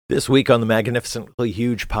This week on the Magnificently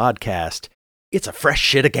Huge podcast, it's a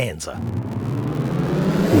Freshitravaganza.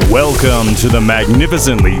 Welcome to the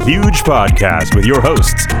Magnificently Huge podcast with your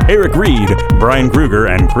hosts, Eric Reed, Brian Kruger,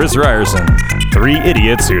 and Chris Ryerson. Three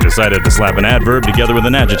idiots who decided to slap an adverb together with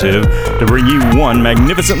an adjective to bring you one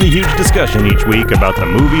magnificently huge discussion each week about the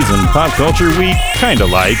movies and pop culture we kinda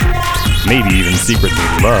like, maybe even secretly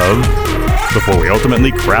love, before we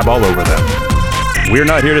ultimately crap all over them. We're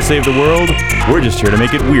not here to save the world, we're just here to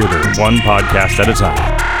make it weirder, one podcast at a time.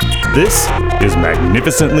 This is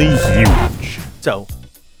Magnificently Huge. So,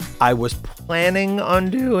 I was planning on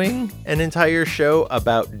doing an entire show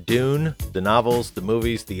about Dune, the novels, the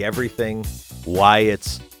movies, the everything, why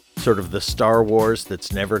it's sort of the Star Wars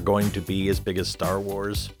that's never going to be as big as Star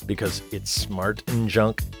Wars because it's smart and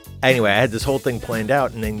junk. Anyway, I had this whole thing planned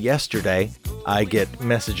out, and then yesterday I get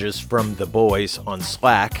messages from the boys on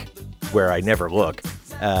Slack, where I never look,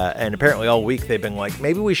 and apparently all week they've been like,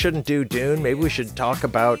 maybe we shouldn't do Dune, maybe we should talk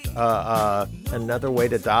about Another Way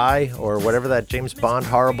to Die, or whatever that James Bond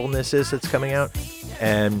horribleness is that's coming out,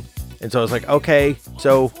 and so I was like, okay,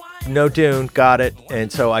 so no Dune, got it.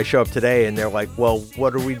 And so I show up today and they're like, well,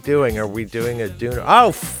 what are we doing? Are we doing a Dune?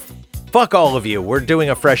 Oh, fuck all of you, we're doing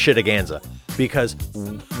a Freshitravaganza, because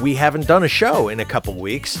we haven't done a show in a couple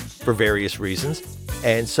weeks for various reasons.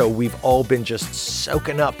 And so we've all been just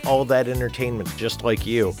soaking up all that entertainment, just like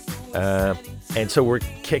you. And so we're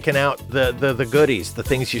kicking out the goodies, the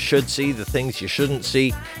things you should see, the things you shouldn't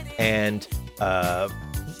see. And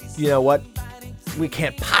you know what? We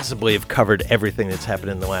can't possibly have covered everything that's happened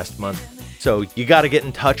in the last month. So you got to get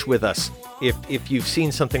in touch with us if you've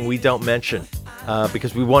seen something we don't mention,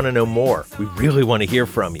 because we want to know more. We really want to hear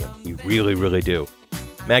from you. We really, really do.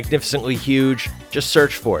 Magnificently Huge. Just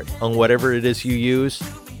search for it on whatever it is you use.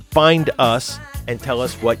 Find us and tell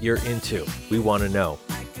us what you're into. We want to know.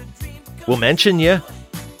 We'll mention you.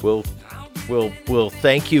 We'll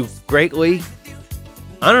thank you greatly.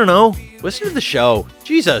 I don't know. Listen to the show.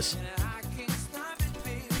 Jesus.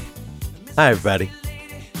 Hi, everybody.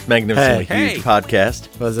 Magnificently Huge podcast.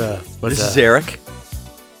 What's up? This is Eric.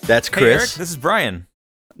 That's Chris. Hey, Eric, this is Brian.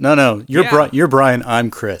 No. You're Brian.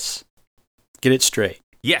 I'm Chris. Get it straight.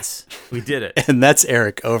 Yes, we did it. And that's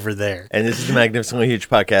Eric over there. And this is the Magnificently Huge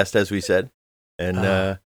podcast, as we said. And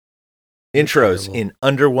intros incredible. in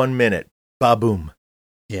under 1 minute. Ba-boom.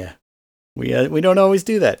 Yeah. We don't always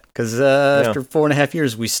do that because after 4.5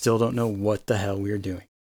 years, we still don't know what the hell we're doing.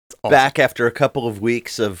 It's awesome. Back after a couple of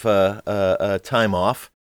weeks of time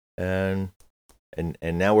off, and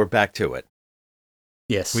now we're back to it.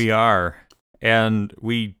 Yes. We are. And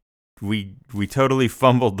we totally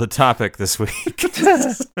fumbled the topic this week.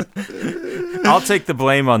 I'll take the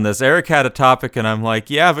blame on this. Eric had a topic, and I'm like,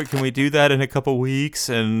 yeah, but can we do that in a couple weeks?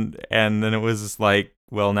 And then it was like,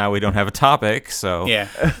 well, now we don't have a topic, so... Yeah.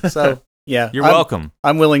 So, yeah. You're welcome.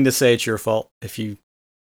 I'm willing to say it's your fault if you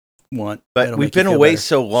want. But we've been away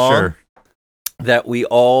so long that we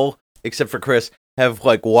all, except for Chris, have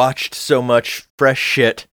like watched so much fresh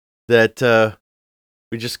shit that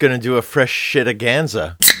we're just going to do a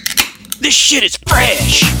Freshitravaganza. This shit is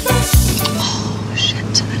fresh! Oh, shit,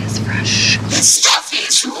 that is fresh. This stuff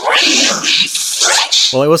is really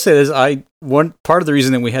fresh! Well, I will say this. One part of the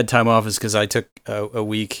reason that we had time off is because I took a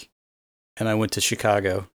week and I went to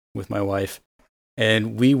Chicago with my wife,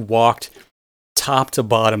 and we walked top to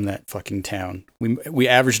bottom that fucking town. We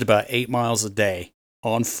averaged about 8 miles a day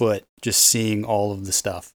on foot, just seeing all of the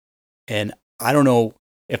stuff. And I don't know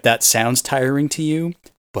if that sounds tiring to you,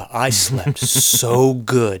 but I slept so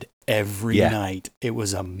good every night. It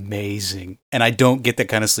was amazing. And I don't get that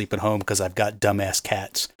kind of sleep at home because I've got dumbass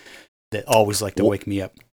cats that always like to wake me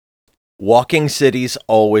up. Walking cities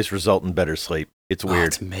always result in better sleep. It's weird.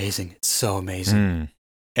 It's amazing. It's so amazing.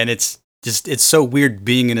 And it's so weird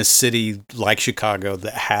being in a city like Chicago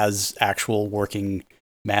that has actual working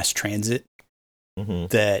mass transit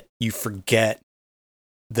that you forget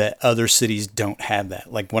that other cities don't have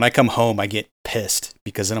that. Like when I come home, I get pissed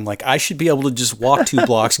because then I'm like, I should be able to just walk 2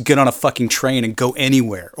 blocks, get on a fucking train and go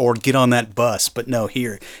anywhere, or get on that bus. But no,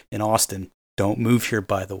 here in Austin, don't move here,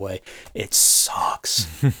 by the way. It sucks.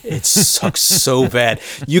 It sucks so bad.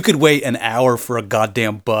 You could wait an hour for a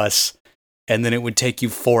goddamn bus, and then it would take you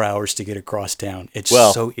 4 hours to get across town. It's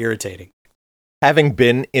so irritating. Having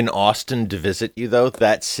been in Austin to visit you, though,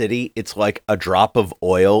 that city, it's like a drop of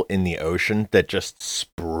oil in the ocean that just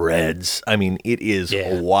spreads. I mean, it is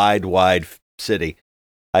a wide city.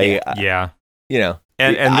 You know,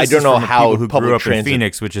 and I don't know how who grew up in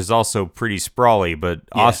Phoenix, which is also pretty sprawly, but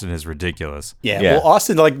Austin is ridiculous. Yeah. Well,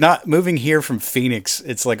 Austin, like not moving here from Phoenix,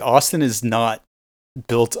 it's like Austin is not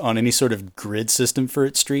built on any sort of grid system for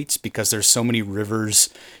its streets because there's so many rivers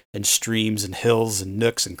and streams and hills and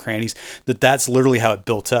nooks and crannies, that's literally how it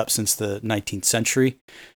built up since the 19th century.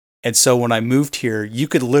 And so when I moved here, you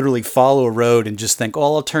could literally follow a road and just think,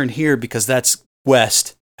 oh, I'll turn here because that's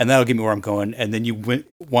west, and that'll get me where I'm going. And then you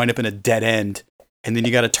wind up in a dead end, and then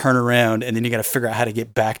you got to turn around, and then you got to figure out how to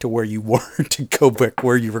get back to where you were to go back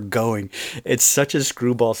where you were going. It's such a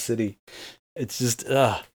screwball city. It's just,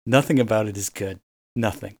 nothing about it is good.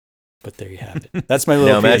 Nothing. But there you have it. That's my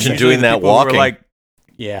little. Now imagine doing that walking.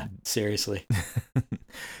 Yeah, seriously.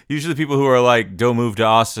 Usually people who are like, don't move to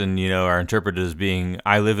Austin, are interpreted as being,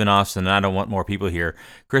 I live in Austin and I don't want more people here.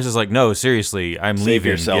 Chris is like, no, seriously, I'm Save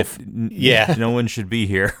leaving. yourself. Yeah. No one should be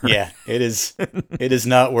here. Yeah, it is. It is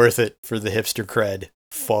not worth it for the hipster cred.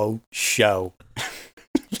 Faux show.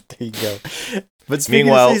 There you go. But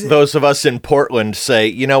meanwhile, those of us in Portland say,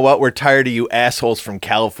 you know what? We're tired of you assholes from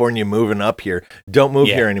California moving up here. Don't move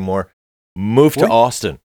here anymore. Move to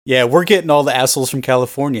Austin. Yeah, we're getting all the assholes from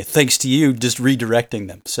California, thanks to you just redirecting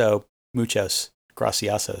them. So, muchos,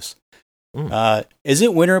 graciasos. Is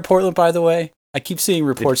it winter in Portland, by the way? I keep seeing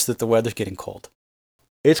reports that the weather's getting cold.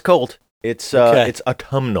 It's cold. It's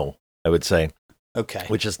autumnal, I would say. Okay.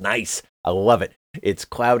 Which is nice. I love it. It's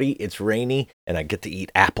cloudy, it's rainy, and I get to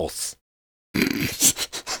eat apples.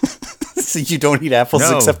 So you don't eat apples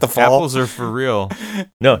except the fall? Apples are for real.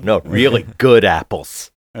 No, really good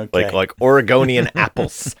apples. Okay. Like Oregonian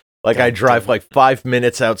apples. Like I drive like 5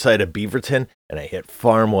 minutes outside of Beaverton and I hit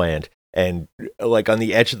farmland. And like on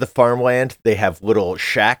the edge of the farmland, they have little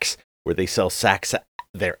shacks where they sell sacks of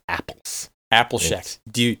their apples. Apple shacks.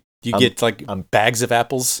 Do you get like bags of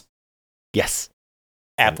apples? Yes.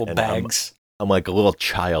 Apple bags. I'm like a little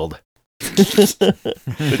child. So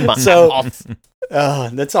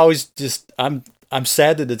that's always just I'm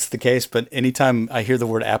sad that it's the case, but anytime I hear the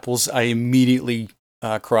word apples, I immediately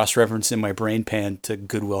cross-reference in my brain pan to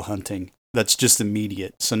Good Will Hunting. That's just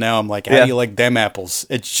immediate. So now I'm like, how do you like them apples?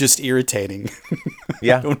 It's just irritating.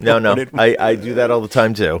 Yeah, no. I do that all the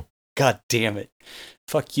time too. God damn it.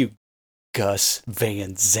 Fuck you, Gus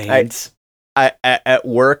Van Zandt. At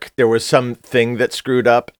work, there was something that screwed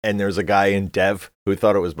up, and there was a guy in dev who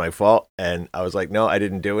thought it was my fault, and I was like, no, I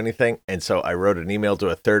didn't do anything, and so I wrote an email to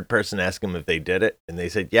a third person asking them if they did it, and they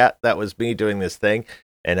said, yeah, that was me doing this thing,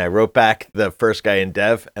 and I wrote back the first guy in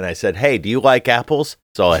dev, and I said, hey, do you like apples?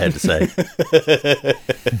 That's all I had to say.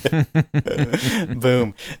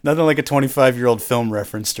 Boom. Nothing like a 25-year-old film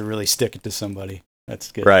reference to really stick it to somebody.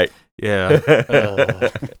 That's good. Right. Yeah.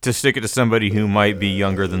 To stick it to somebody who might be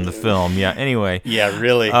younger than the film. Yeah, anyway. Yeah,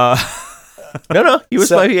 really. No, he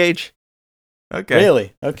was my age. Okay.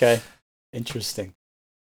 Really? Okay. Interesting.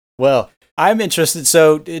 Well, I'm interested.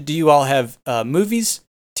 So, do you all have movies,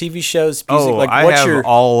 TV shows, music? I have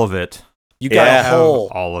all of it. You got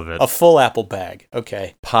all of it. A full Apple bag.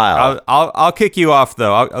 Okay. Pile. I'll kick you off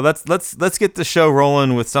though. Let's get the show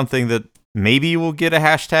rolling with something that maybe we'll get a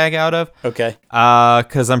hashtag out of. Okay.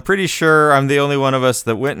 Because I'm pretty sure I'm the only one of us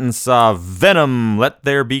that went and saw Venom, Let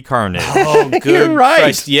There Be Carnage. Oh, good You're right.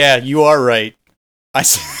 Christ. Yeah, you are right.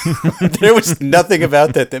 There was nothing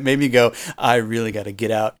about that made me go, I really got to get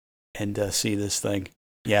out and see this thing.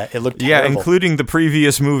 Yeah, it looked terrible. Yeah, including the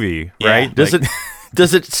previous movie, right? Yeah.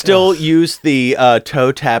 Does it still use the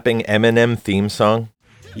toe-tapping Eminem theme song?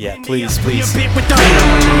 Yeah, please.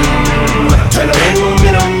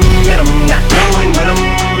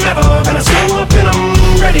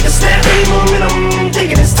 Ready to snap any momentum,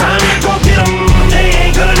 thinking it's time to go get 'em. They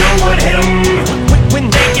ain't gonna know what hit 'em when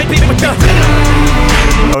they get beat with the venom.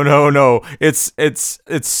 Oh no, it's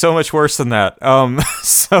so much worse than that.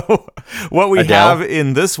 So what we have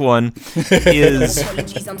in this one is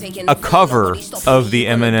a cover of the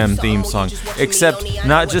Eminem theme song, except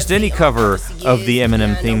not just any cover of the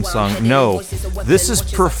Eminem theme song. No, this is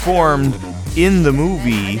performed in the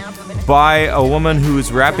movie by a woman who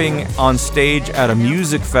is rapping on stage at a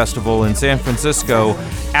music festival in San Francisco,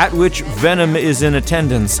 at which Venom is in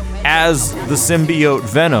attendance as the symbiote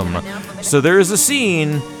Venom. So there is a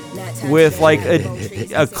scene with like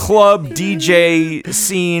a club DJ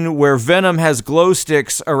scene where Venom has glow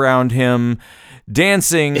sticks around him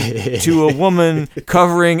dancing to a woman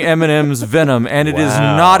covering Eminem's Venom, and it is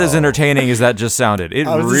not as entertaining as that just sounded. It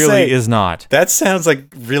really is not. That sounds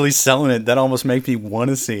like really selling it. That almost makes me want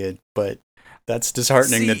to see it, but that's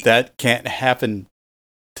disheartening that can't happen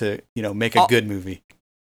to, make a good movie.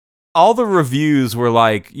 All the reviews were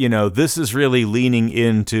like, this is really leaning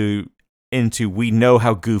into we know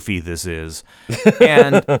how goofy this is.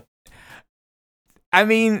 And I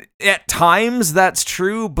mean, at times that's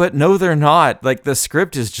true, but no, they're not. Like, the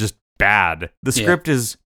script is just bad. The script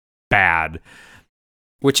is bad.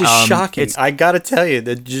 Which is shocking. I gotta tell you,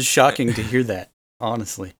 that's just shocking to hear that,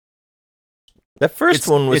 honestly. That first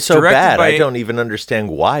one was so bad, I don't even understand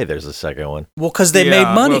why there's a second one. Well, because they made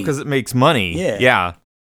money. Well, because it makes money. Yeah.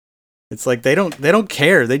 It's like they don't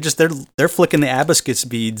care. They're flicking the abacus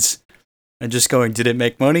beads and just going, did it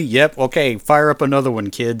make money? Yep. Okay, fire up another one,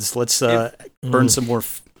 kids. Let's burn some more.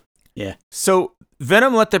 Yeah. So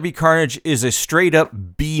Venom: Let There Be Carnage is a straight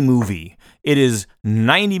up B movie. It is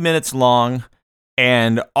 90 minutes long,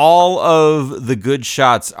 and all of the good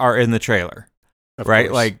shots are in the trailer. Of right?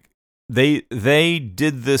 course. Like they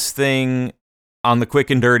did this thing on the quick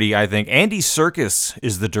and dirty, I think. Andy Serkis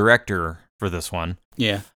is the director for this one.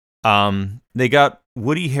 Yeah. They got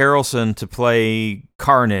Woody Harrelson to play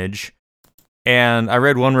Carnage, and I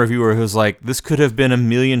read one reviewer who was like, this could have been a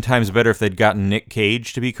million times better if they'd gotten Nick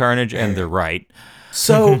Cage to be Carnage, and they're right.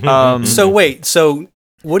 So, so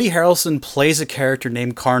Woody Harrelson plays a character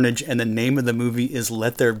named Carnage, and the name of the movie is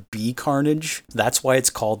Let There Be Carnage? That's why it's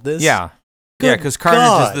called this? Yeah. Good because Carnage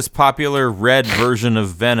God. is this popular red version of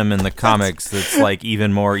Venom in the comics that's like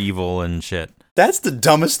even more evil and shit. That's the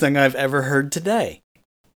dumbest thing I've ever heard today.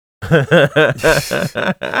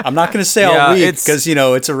 I'm not going to say all week because,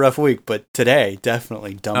 it's a rough week, but today,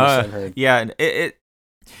 definitely dumbest I've heard. Yeah,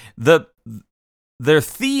 their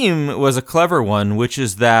theme was a clever one, which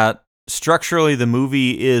is that structurally the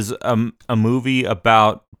movie is a movie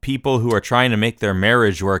about people who are trying to make their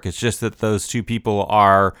marriage work. It's just that those two people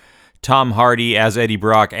are Tom Hardy as Eddie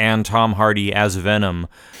Brock and Tom Hardy as Venom,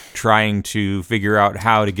 trying to figure out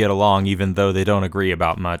how to get along even though they don't agree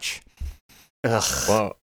about much. Ugh.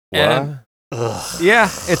 Well, yeah,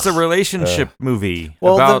 it's a relationship movie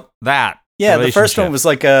about that. Yeah, the first one was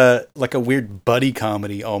like a weird buddy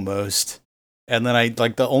comedy almost. And then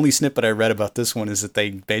the only snippet I read about this one is that they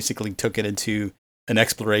basically took it into an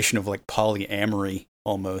exploration of like polyamory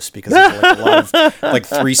almost, because there's like a lot of like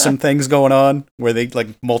threesome things going on where they like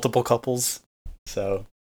multiple couples. So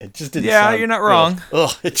it just didn't sound, you're not wrong.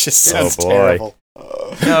 Ugh, it just sounds terrible.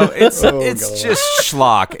 No, it's just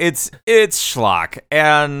schlock. It's schlock,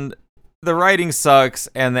 and the writing sucks,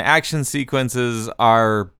 and the action sequences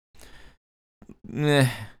are. Okay.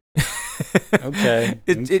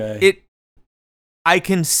 It. I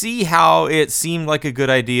can see how it seemed like a good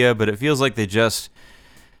idea, but it feels like they just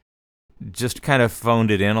kind of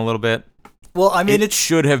phoned it in a little bit. Well, I mean, it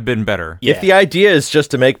should have been better. Yeah. If the idea is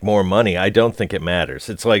just to make more money, I don't think it matters.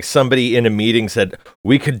 It's like somebody in a meeting said,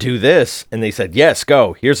 we could do this. And they said, yes,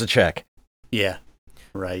 go. Here's a check. Yeah.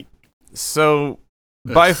 Right. So,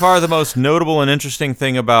 by far the most notable and interesting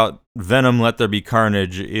thing about Venom: Let There Be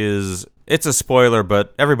Carnage is, it's a spoiler,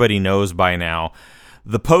 but everybody knows by now.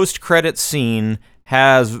 The post-credits scene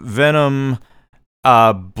has Venom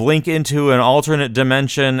blink into an alternate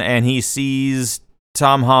dimension, and he sees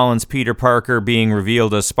Tom Holland's Peter Parker being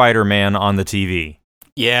revealed as Spider-Man on the TV.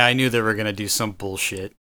 Yeah, I knew they were going to do some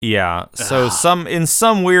bullshit. Yeah, so in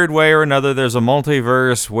some weird way or another, there's a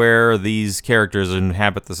multiverse where these characters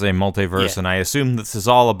inhabit the same multiverse, and I assume this is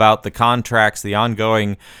all about the contracts, the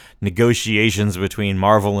ongoing negotiations between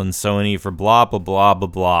Marvel and Sony for blah, blah, blah, blah,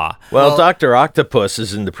 blah. Well, Dr. Octopus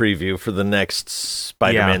is in the preview for the next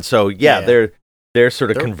Spider-Man, so they're sort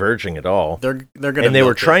of converging it all. They're gonna, and they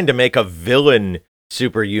were trying to make a villain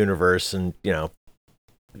super universe, and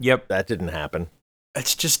that didn't happen.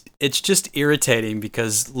 It's just irritating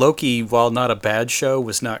because Loki, while not a bad show,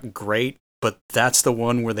 was not great, but that's the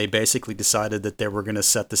one where they basically decided that they were going to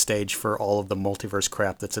set the stage for all of the multiverse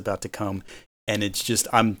crap that's about to come, and it's just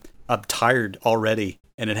I'm tired already,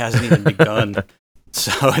 and it hasn't even begun.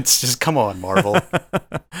 So it's just, come on, Marvel.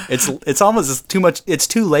 It's almost too much. It's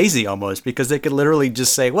too lazy almost, because they could literally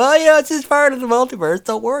just say, well, it's just part of the multiverse.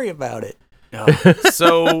 Don't worry about it.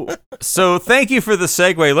 Oh. So thank you for the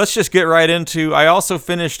segue. Let's just get right into, I also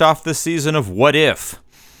finished off this season of What If.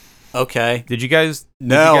 Okay. Did you guys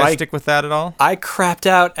stick with that at all? I crapped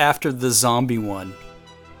out after the zombie one.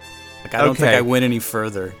 Like, I don't think I went any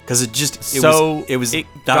further, because it was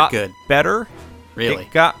not good. Better? Really?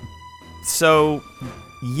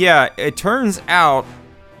 It turns out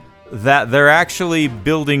that they're actually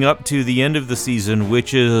building up to the end of the season,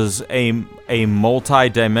 which is a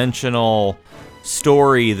multi-dimensional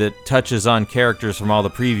story that touches on characters from all the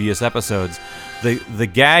previous episodes. The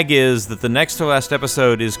gag is that the next to last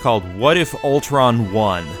episode is called What If Ultron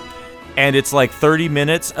Won? And it's like 30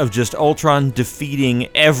 minutes of just Ultron defeating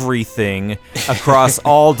everything across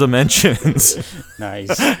all dimensions.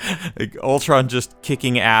 Nice. Like Ultron just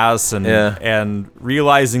kicking ass and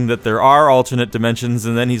realizing that there are alternate dimensions,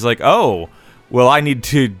 and then he's like, oh, well, I need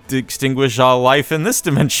to extinguish all life in this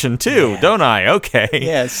dimension too, don't I? Okay.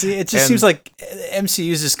 Yeah, see, it just seems like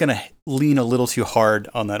MCU is just going to lean a little too hard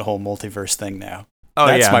on that whole multiverse thing now. Oh,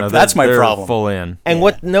 that's my they're problem. Full in. And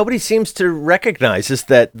what nobody seems to recognize is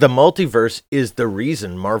that the multiverse is the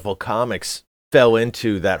reason Marvel Comics fell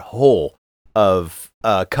into that hole of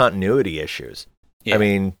continuity issues. Yeah. I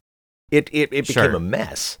mean, it became Sure. a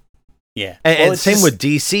mess. Yeah. And same with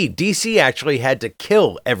DC. DC actually had to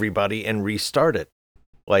kill everybody and restart it.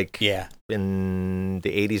 Like in the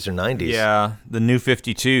 80s or 90s. Yeah, the New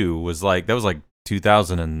 52 was like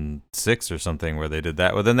 2006 or something where they did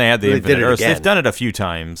that. Well, then they had the They Infinite did it Earths. again. They've done it a few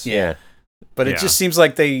times. Yeah. But it Yeah. just seems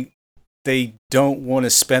like they don't want to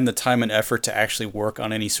spend the time and effort to actually work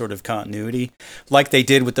on any sort of continuity, like they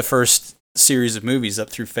did with the first series of movies up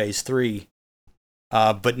through Phase 3.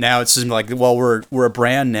 But now it's just like, well, we're a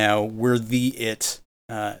brand now. We're the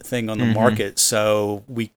thing on the market, so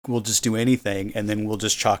we'll just do anything, and then we'll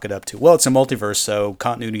just chalk it up to, well, it's a multiverse, so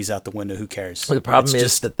continuity's out the window. Who cares? The problem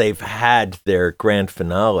is that they've had their grand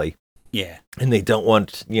finale. Yeah. And they don't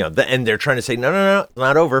want, and they're trying to say, no,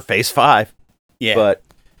 not over, Phase 5. Yeah. But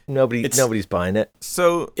nobody's buying it.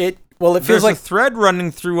 So it feels there's like a thread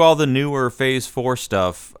running through all the newer Phase 4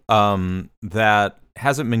 stuff that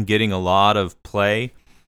hasn't been getting a lot of play,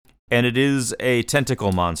 and it is a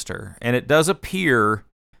tentacle monster, and it does appear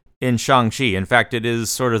in Shang-Chi. In fact, it is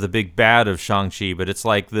sort of the big bad of Shang-Chi, but it's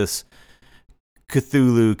like this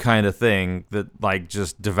Cthulhu kind of thing that like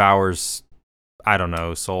just devours, I don't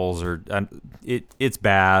know, souls, or it's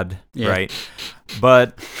bad, right?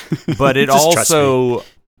 But it also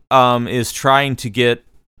is trying to get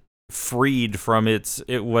freed from its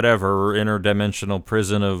whatever interdimensional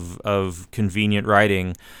prison of convenient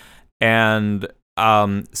writing, and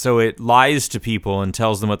so it lies to people and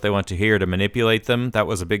tells them what they want to hear to manipulate them. That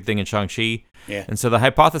was a big thing in Shang-Chi. Yeah. And so the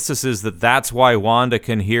hypothesis is that that's why Wanda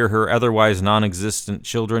can hear her otherwise non-existent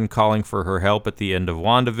children calling for her help at the end of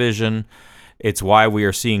WandaVision. It's why we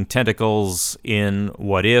are seeing tentacles in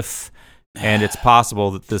What If, and it's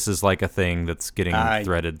possible that this is like a thing that's getting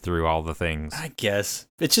threaded through all the things. I guess.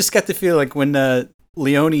 It's just got to feel like when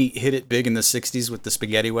Leone hit it big in the 60s with the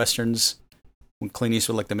spaghetti westerns, when Clint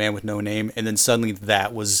Eastwood, like The Man with No Name, and then suddenly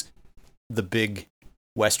that was the big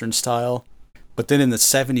western style. But then in the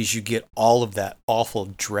 70s, you get all of that awful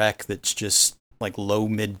dreck that's just like low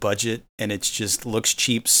mid-budget, and it's just looks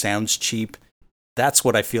cheap, sounds cheap. That's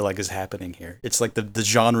what I feel like is happening here. It's like the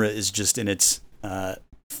genre is just in its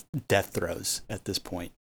death throes at this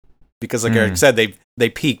point. Because like Eric said, they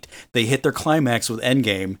peaked. They hit their climax with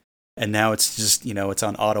Endgame, and now it's just, it's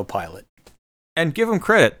on autopilot. And give them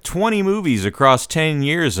credit, 20 movies across 10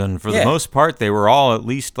 years, and for the most part, they were all at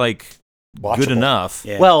least like watchable. Good enough.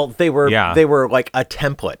 Yeah. Well, they were like a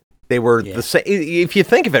template. They were the same. If you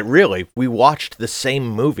think of it, really, we watched the same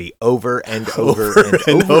movie over and over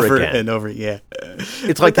again. And over, yeah.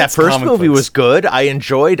 It's like that first movie was good. I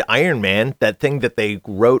enjoyed Iron Man, that thing that they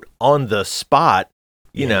wrote on the spot,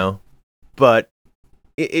 you know. But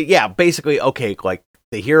basically, okay, like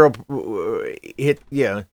the hero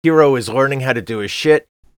is learning how to do his shit.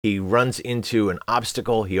 He runs into an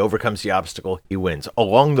obstacle. He overcomes the obstacle. He wins.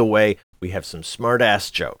 Along the way, we have some smart ass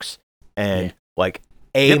jokes and like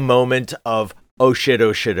a moment of oh shit.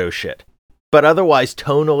 But otherwise,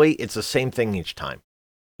 tonally, it's the same thing each time.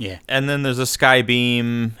 Yeah. And then there's a sky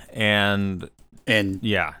beam and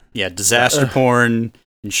disaster porn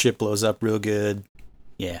and shit blows up real good.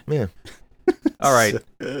 Yeah. All right.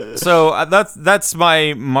 So that's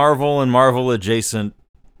my Marvel and Marvel adjacent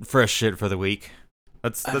fresh shit for the week.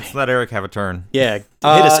 Let's let Eric have a turn. Yeah. Hit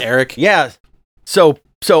us, Eric. Yeah. So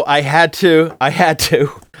I had to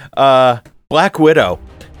Black Widow.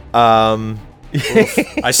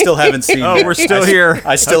 I still haven't seen it. Oh, we're still here.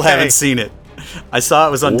 I still haven't seen it. I saw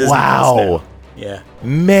it was on Disney Plus now. Yeah.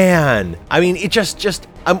 Man. I mean, it just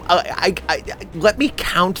I let me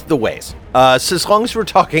count the ways. So as long as we're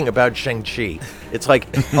talking about Shang-Chi, it's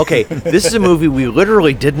like, okay, this is a movie we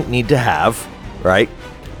literally didn't need to have, right?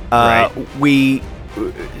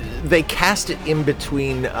 They cast it in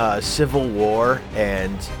between Civil War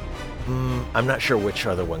and I'm not sure which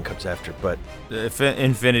other one comes after, but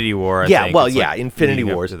Infinity War. I think. Well, it's Infinity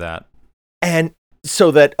War to that. And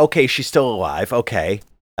so that she's still alive, okay.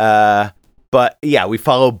 But yeah, we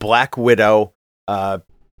follow Black Widow,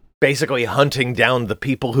 basically hunting down the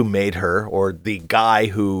people who made her, or the guy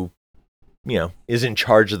who, is in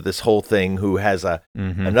charge of this whole thing, who has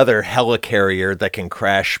another helicarrier that can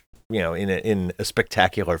crash, in a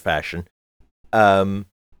spectacular fashion.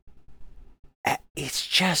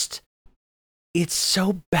 It's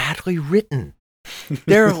so badly written.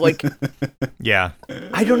 They're like,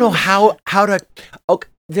 I don't know how to. Okay,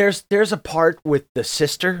 there's a part with the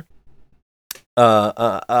sister,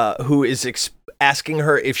 who is asking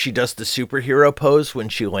her if she does the superhero pose when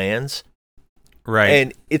she lands. Right.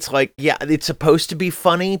 And it's like, yeah, it's supposed to be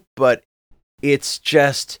funny, but it's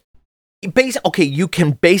just okay, you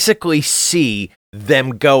can basically see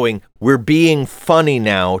them going, we're being funny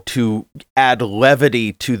now to add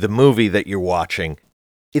levity to the movie that you're watching.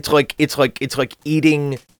 It's like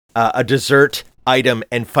eating a dessert item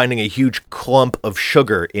and finding a huge clump of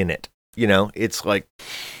sugar in it. You know, it's like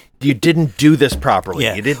you didn't do this properly.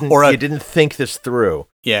 Yeah. You didn't think this through.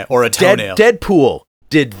 Yeah, or a toenail. Deadpool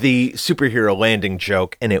did the superhero landing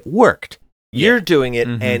joke and it worked. You're doing it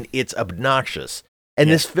and it's obnoxious. And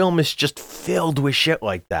this film is just filled with shit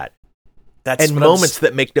like that. And moments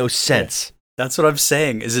that make no sense. Yeah. That's what I'm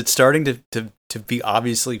saying. Is it starting to be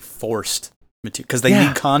obviously forced? Because they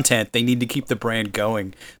need content. They need to keep the brand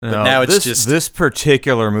going. But now it's just... This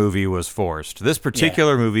particular movie was forced. This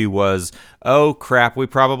particular movie was, oh, crap, we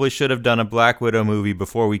probably should have done a Black Widow movie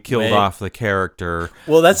before we killed off the character.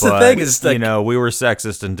 Well, that's the thing is... Like, you know, we were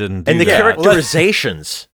sexist and didn't do and the that.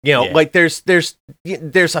 characterizations, you know, like there's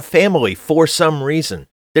a family for some reason.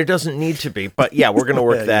 There doesn't need to be, but yeah, we're going to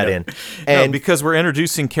work that in. And because we're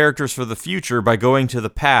introducing characters for the future by going to the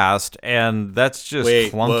past, and that's just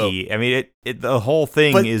clunky. Whoa. I mean, the whole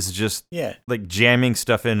thing is just like jamming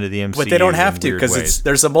stuff into the MCU. But they don't have to because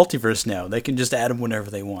there's a multiverse now. They can just add them whenever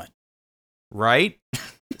they want. Right?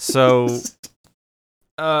 So,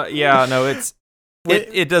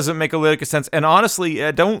 it doesn't make a lick of sense. And honestly,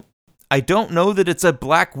 I don't know that it's a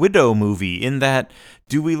Black Widow movie in that,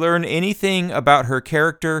 do we learn anything about her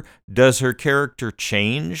character? Does her character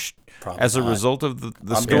change as a result of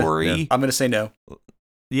the story? I'm going to say no.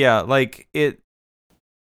 Yeah, like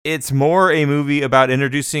it's more a movie about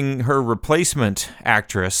introducing her replacement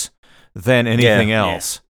actress than anything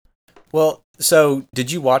else. Yeah. Well, so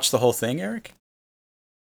did you watch the whole thing, Eric?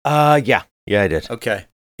 Yeah, I did. Okay,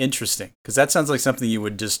 interesting, because that sounds like something you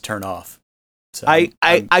would just turn off. So I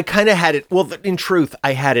kind of had it. Well, in truth,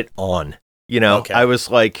 I had it on. You know, I was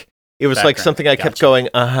like, it was like something I kept going,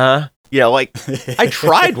 You know, like I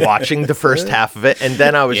tried watching the first half of it, and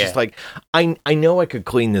then I was just like, I know I could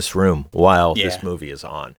clean this room while this movie is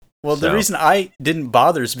on. Well, the reason I didn't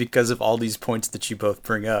bother is because of all these points that you both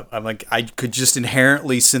bring up. I'm like, I could just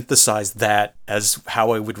inherently synthesize that as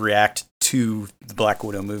how I would react to the Black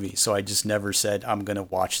Widow movie. So I just never said, I'm going to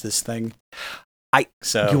watch this thing.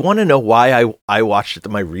 You want to know why I watched it?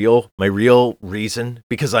 My real reason,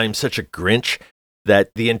 because I'm such a Grinch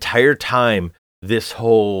that the entire time this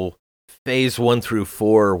whole phase 1 through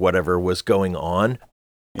 4 or whatever was going on,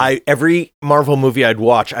 every Marvel movie I'd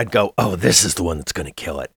watch, I'd go, oh, this is the one that's going to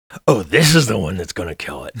kill it. Oh, this is the one that's going to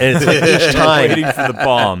kill it. And it's like each time waiting for the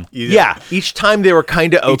bomb. Each time they were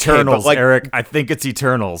kind of okay. Eternals, but like, Eric. I think it's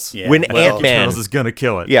Eternals. Yeah. When Ant-Man Eternals is going to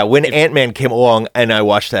kill it. Yeah, when Ant-Man came along and I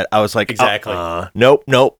watched that, I was like, exactly. Nope.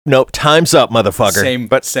 Time's up,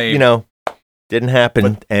 motherfucker. Same. You know, didn't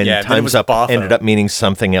happen. And time's up ended up meaning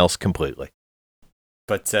something else completely.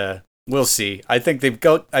 But we'll see. I think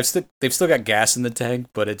they've still got gas in the tank,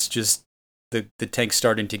 but it's just the tank's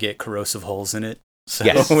starting to get corrosive holes in it. So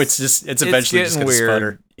it's eventually just going to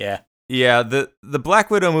sputter. Yeah. Yeah, the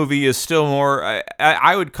Black Widow movie is still more,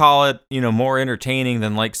 I would call it, more entertaining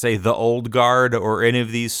than, like, say, The Old Guard or any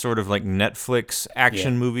of these sort of, like, Netflix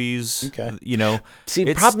action movies. Okay. See,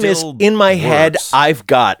 the problem is, in my head, I've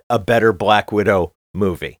got a better Black Widow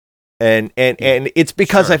movie. And it's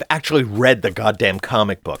because I've actually read the goddamn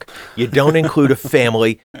comic book. You don't include a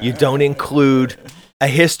family. You don't include a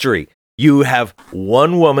history. You have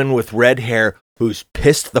one woman with red hair who's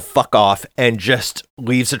pissed the fuck off and just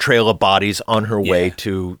leaves a trail of bodies on her way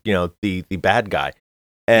to, the bad guy.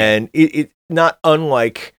 And it not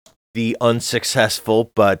unlike the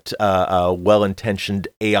unsuccessful but well-intentioned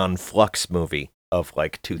Aeon Flux movie of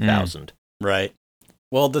like 2000. Right.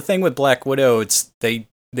 Well, the thing with Black Widow, they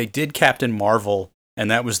did Captain Marvel, and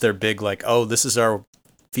that was their big, like, oh, this is our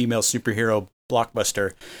female superhero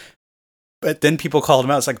blockbuster. But then people called him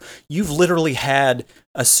out. It's like, you've literally had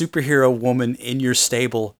a superhero woman in your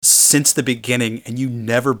stable since the beginning, and you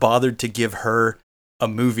never bothered to give her a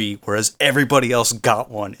movie, whereas everybody else got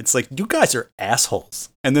one. It's like, you guys are assholes.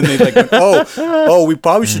 And then they like, we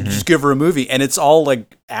probably should just give her a movie. And it's all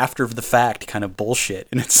like after the fact kind of bullshit.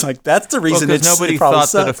 And it's like, that's the reason nobody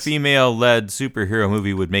thought that a female-led superhero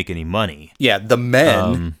movie would make any money. Yeah, the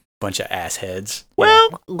men... bunch of assheads.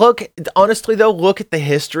 Well, look at the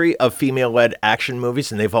history of female-led action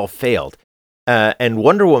movies, and they've all failed. And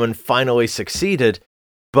Wonder Woman finally succeeded,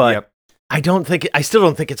 but I still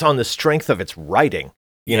don't think it's on the strength of its writing.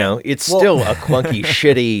 It's still a clunky,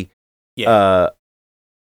 shitty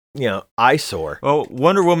eyesore. Well,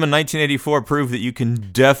 Wonder Woman 1984 proved that you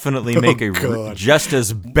can definitely make just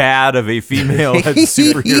as bad of a female-led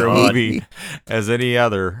superhero movie as any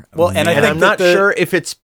other. Well, and I'm not sure if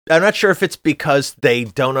it's because they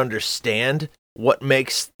don't understand what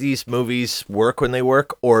makes these movies work when they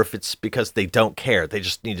work, or if it's because they don't care. They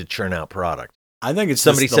just need to churn out product. I think it's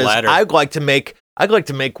somebody just the says, latter. I'd like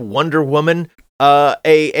to make Wonder Woman a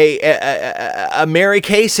Mary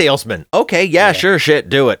Kay salesman. Okay, yeah, sure, shit,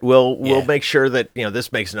 do it. We'll make sure that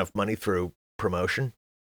this makes enough money through promotion.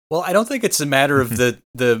 Well, I don't think it's a matter of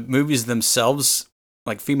the movies themselves,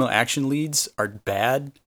 like female action leads, are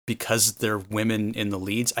bad because they're women in the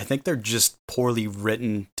leads. I think they're just poorly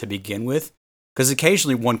written to begin with. Because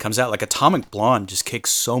occasionally one comes out, like Atomic Blonde just kicks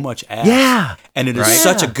so much ass. Yeah. And it is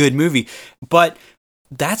such a good movie. But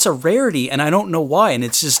that's a rarity, and I don't know why. And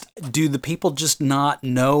it's just, do the people just not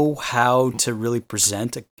know how to really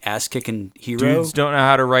present a ass-kicking hero? Dudes don't know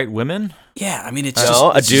how to write women? Yeah, I mean, it's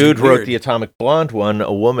a dude just wrote the Atomic Blonde one.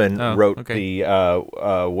 A woman wrote okay.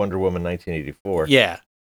 the Wonder Woman 1984. Yeah.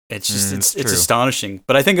 It's just, it's astonishing.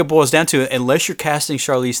 But I think it boils down to, unless you're casting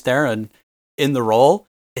Charlize Theron in the role,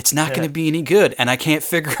 it's not going to be any good. And I can't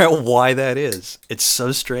figure out why that is. It's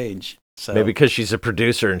so strange. So, maybe because she's a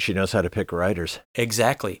producer and she knows how to pick writers.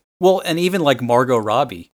 Exactly. Well, and even like Margot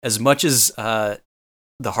Robbie, as much as the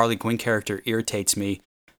Harley Quinn character irritates me,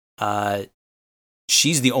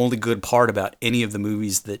 she's the only good part about any of the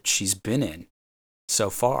movies that she's been in so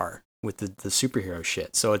far with the superhero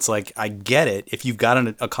shit. So it's like, I get it. If you've got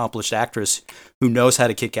an accomplished actress who knows how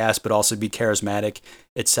to kick ass but also be charismatic,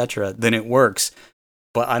 etc., then it works.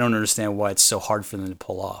 But I don't understand why it's so hard for them to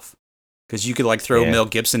pull off. Because you could like throw Mel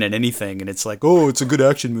Gibson at anything, and it's like, oh, it's a good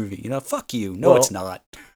action movie. Fuck you. No, it's not.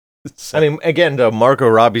 So, I mean, again, Margot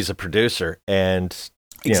Robbie's a producer and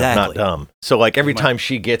not dumb. So like every time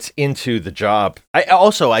she gets into the job,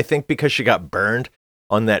 I think because she got burned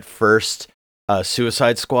on that first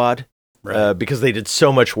Suicide Squad, because they did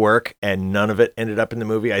so much work and none of it ended up in the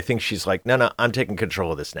movie. I think she's like, no, I'm taking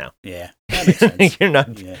control of this now. Yeah, that makes sense.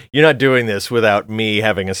 You're not doing this without me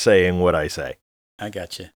having a say in what I say. I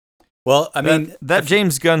got you. Well, I mean, that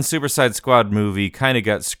James Gunn Suicide Squad movie kind of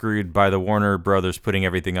got screwed by the Warner Brothers putting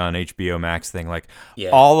everything on HBO Max thing. Like,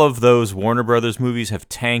 all of those Warner Brothers movies have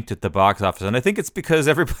tanked at the box office, and I think it's because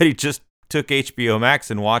everybody just took HBO Max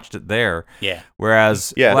and watched it there. Yeah.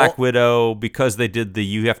 Whereas Black Widow, because they did the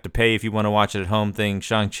you have to pay if you want to watch it at home thing,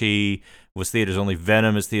 Shang-Chi was theaters only,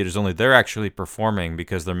 Venom is theaters only. They're actually performing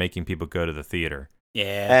because they're making people go to the theater.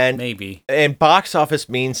 Yeah, and maybe. And box office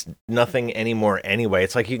means nothing anymore anyway.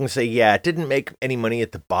 It's like you can say, it didn't make any money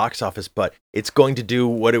at the box office, but it's going to do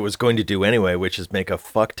what it was going to do anyway, which is make a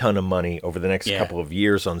fuck ton of money over the next couple of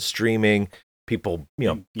years on streaming, people,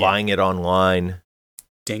 buying it online.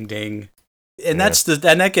 Ding, ding. And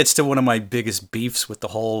that gets to one of my biggest beefs with the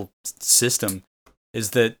whole system,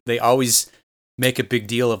 is that they always make a big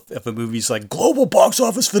deal of a movie's like global box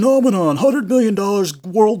office phenomenon, $100 million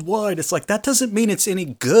worldwide. It's like, that doesn't mean it's any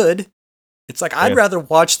good. It's like, I'd rather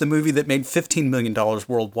watch the movie that made $15 million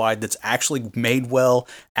worldwide that's actually made well,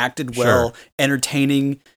 acted well,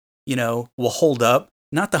 entertaining, will hold up.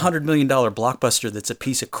 Not the $100 million blockbuster that's a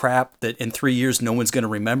piece of crap that in 3 years no one's going to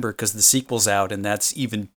remember because the sequel's out and that's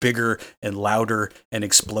even bigger and louder and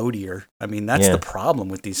explodier. I mean, that's the problem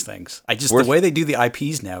with these things. The way they do the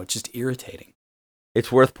IPs now, it's just irritating. It's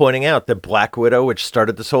worth pointing out that Black Widow, which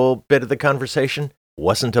started this whole bit of the conversation,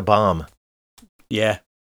 wasn't a bomb. Yeah.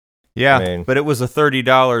 Yeah, but it was a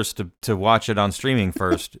 $30 to watch it on streaming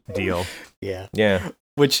first deal. Yeah.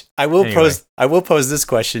 Which I will pose this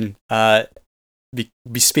question.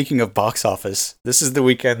 Speaking of box office, this is the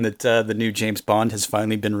weekend that the new James Bond has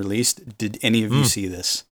finally been released. Did any of you see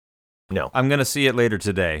this? No. I'm going to see it later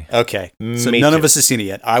today. Okay. So none of us have seen it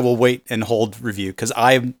yet. I will wait and hold review because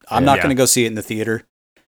I'm not going to go see it in the theater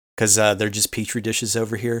because they're just petri dishes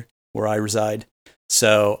over here where I reside.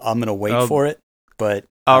 So I'm going to wait for it. But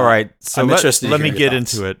all right. So let me get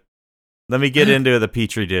thoughts. into it. Let me get into the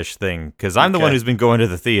petri dish thing because I'm the one who's been going to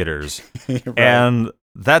the theaters. Right. And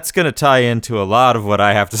that's going to tie into a lot of what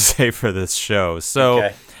I have to say for this show. So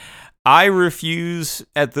I refuse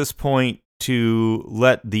at this point to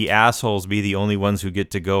let the assholes be the only ones who get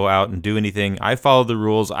to go out and do anything. I followed the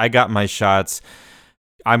rules. I got my shots.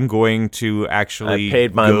 I'm going to actually I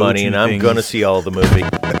paid my money and I'm going to see all the movie.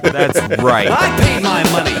 That's right. I paid my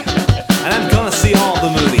money and I'm going to see all the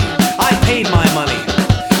movie. I paid my money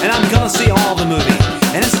and I'm going to see all the movie.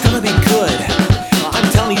 And it's going to be good. I'm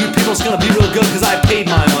telling you people it's going to be real good because I paid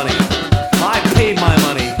my money. I paid my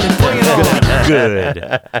money. Bring it on. Good.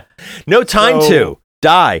 No time to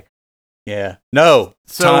die. Yeah. No.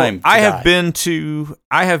 So time. I have been to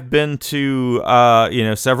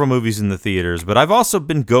several movies in the theaters, but I've also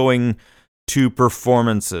been going to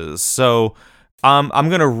performances. So I'm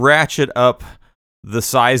going to ratchet up the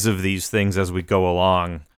size of these things as we go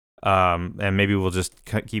along. And maybe we'll just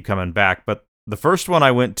keep coming back. But the first one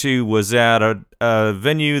I went to was at a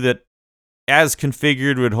venue that, as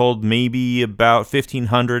configured, would hold maybe about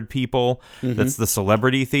 1,500 people. Mm-hmm. That's the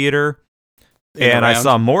Celebrity Theater. And I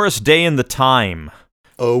saw Morris Day and the Time.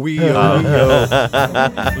 It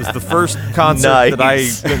was the first concert that I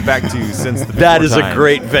went back to since the That is a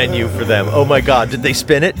great venue for them. Oh my God. Did they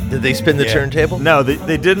spin it? Did they spin the turntable? No,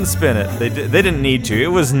 they didn't spin it. They didn't need to. It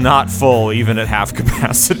was not full, even at half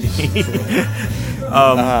capacity.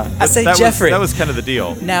 I say, Jeffrey. That was kind of the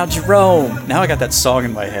deal. Now, Jerome. Now I got that song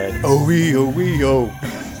in my head. Oh.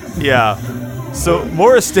 Yeah. So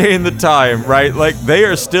Morris Day and the Time, right? Like, they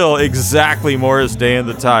are still exactly Morris Day and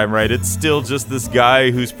the Time, right? It's still just this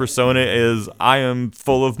guy whose persona is, I am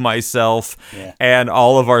full of myself, and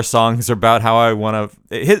all of our songs are about how I want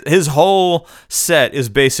to... His whole set is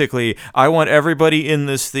basically, I want everybody in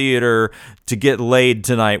this theater to get laid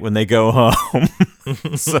tonight when they go home.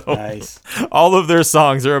 So nice. All of their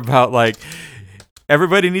songs are about, like,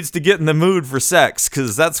 everybody needs to get in the mood for sex,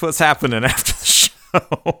 because that's what's happening after the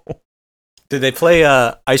show. Did they play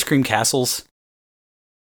Ice Cream Castles?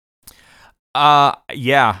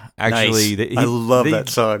 Yeah, actually. Nice. I love that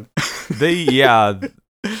song. They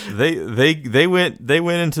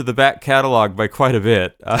went into the back catalog by quite a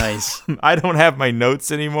bit. Nice. I don't have my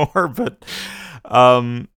notes anymore, but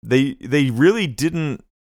they really didn't.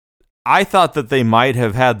 I thought that they might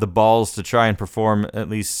have had the balls to try and perform at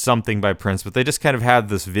least something by Prince, but they just kind of had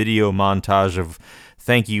this video montage of,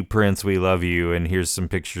 thank you, Prince, we love you, and here's some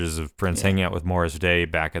pictures of Prince hanging out with Morris Day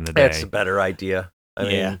back in the day. That's a better idea. I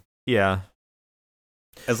mean, yeah.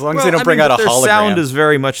 As long as they don't bring out a their hologram. Sound is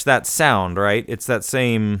very much that sound, right? It's that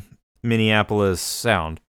same Minneapolis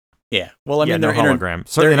sound. Yeah. Well, I mean, they're hologram.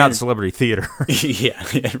 Certainly not Celebrity Theater. Yeah,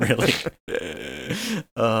 really.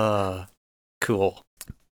 Cool.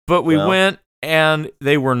 But we went, and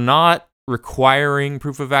they were not requiring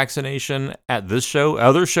proof of vaccination at this show.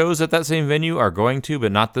 Other shows at that same venue are going to,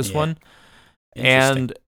 but not this one.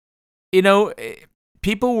 And,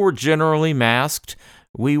 people were generally masked.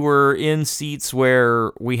 We were in seats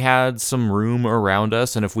where we had some room around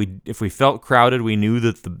us, and if we felt crowded, we knew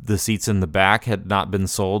that the seats in the back had not been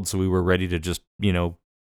sold, so we were ready to just,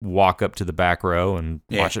 walk up to the back row and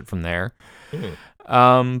watch it from there.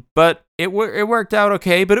 But it worked out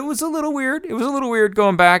okay, but it was a little weird. It was a little weird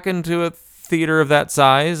going back into a theater of that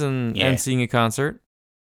size and seeing a concert.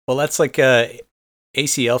 Well, that's like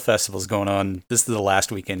ACL Festival's going on. This is the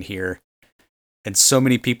last weekend here. And so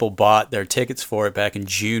many people bought their tickets for it back in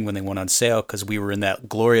June when they went on sale, because we were in that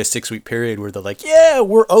glorious 6-week period where they're like, yeah,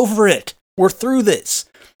 we're over it. We're through this.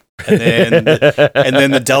 And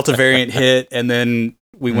then the Delta variant hit, and then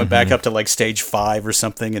we went back up to like stage 5 or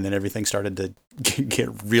something, and then everything started to get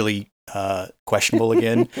really questionable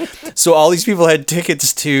again. So all these people had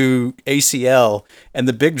tickets to ACL, and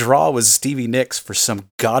the big draw was Stevie Nicks for some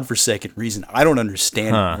godforsaken reason. I don't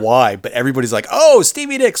understand why, but everybody's like, oh,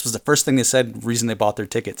 Stevie Nicks was the first thing they said, reason they bought their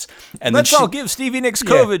tickets. And Let's all give Stevie Nicks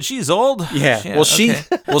COVID. Yeah. She's old. Yeah.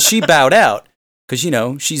 Well, she bowed out because,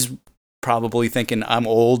 she's probably thinking, I'm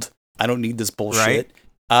old. I don't need this bullshit.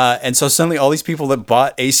 Right. And so suddenly all these people that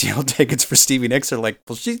bought ACL tickets for Stevie Nicks are like,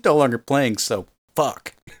 well, she's no longer playing, so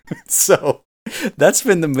fuck. So that's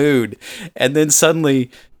been the mood. And then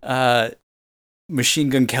suddenly Machine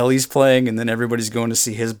Gun Kelly's playing, and then everybody's going to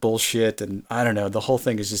see his bullshit, and I don't know, the whole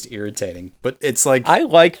thing is just irritating. But it's like, I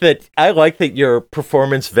like that your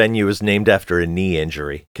performance venue is named after a knee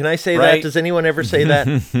injury. Can I say that? Does anyone ever say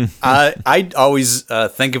that? I always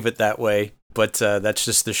think of it that way, but that's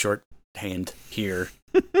just the shorthand here.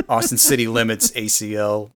 Austin City Limits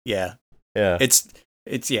ACL. Yeah. It's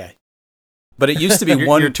yeah. But it used to be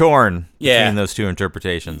You're torn between those two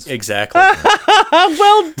interpretations. Exactly.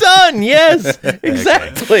 Well done. Yes.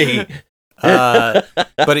 Exactly. But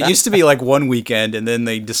it used to be like one weekend, and then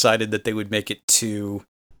they decided that they would make it 2,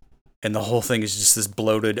 and the whole thing is just this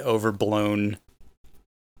bloated, overblown,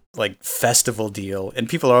 like, festival deal. And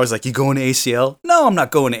people are always like, you going to ACL? No, I'm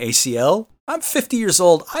not going to ACL. I'm 50 years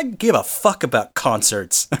old. I give a fuck about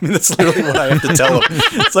concerts. I mean, that's literally what I have to tell them.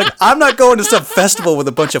 It's like, I'm not going to some festival with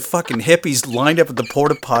a bunch of fucking hippies lined up at the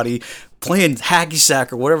porta potty playing hacky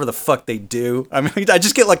sack or whatever the fuck they do. I mean, I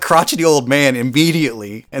just get like crotchety old man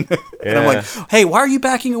immediately. And I'm like, hey, why are you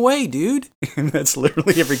backing away, dude? And that's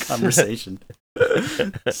literally every conversation.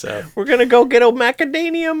 So we're going to go get a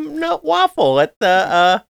macadamia nut waffle at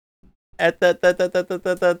the at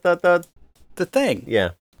the thing.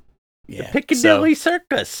 Yeah. Yeah. The Piccadilly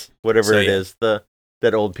Circus, whatever it is, that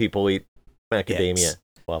old people eat macadamia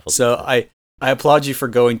waffles. So I applaud you for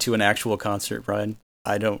going to an actual concert, Brian.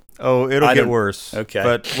 I don't. Oh, it'll get worse. Okay.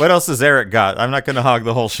 But what else has Eric got? I'm not going to hog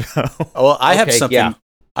the whole show. Oh, well, I have something. Yeah.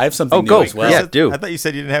 I have something new go. as well. Yeah, do. I thought you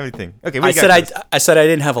said you didn't have anything. Okay, I said I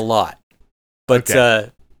didn't have a lot, but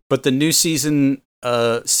but the new season,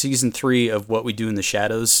 season 3 of What We Do in the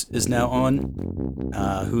Shadows is now on.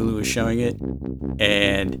 Hulu is showing it,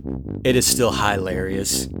 and it is still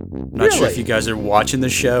hilarious. I'm not sure if you guys are watching the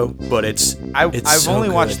show, but I've so only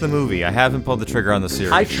watched the movie. I haven't pulled the trigger on the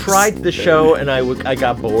series. I tried the show and I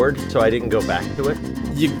got bored, so I didn't go back to it.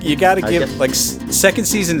 You got to give second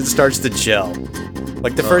season it starts to gel.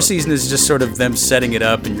 Like the first season is just sort of them setting it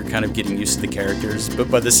up and you're kind of getting used to the characters. But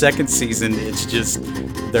by the second season, it's just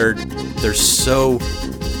they're so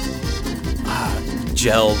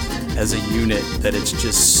gelled as a unit that it's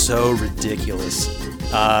just so ridiculous.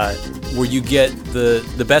 Where you get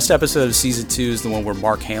the best episode of season 2 is the one where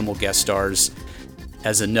Mark Hamill guest stars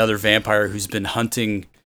as another vampire who's been hunting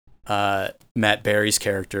Matt Berry's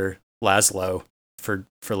character Laszlo for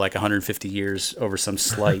like 150 years over some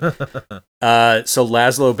slight. So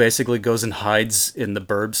Laszlo basically goes and hides in the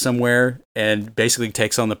burbs somewhere and basically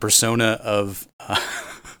takes on the persona of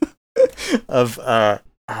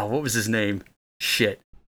what was his name? Shit.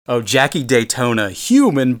 Oh, Jackie Daytona,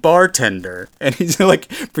 human bartender. And he's like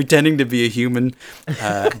pretending to be a human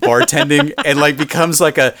bartending and like becomes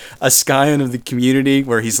like a scion of the community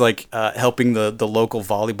where he's like helping the local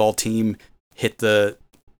volleyball team hit the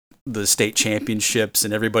state championships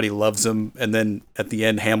and everybody loves him. And then at the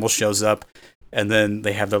end, Hamill shows up and then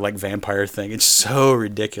they have their like vampire thing. It's so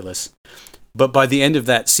ridiculous. But by the end of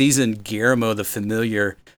that season, Guillermo the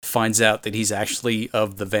Familiar finds out that he's actually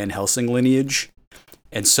of the Van Helsing lineage.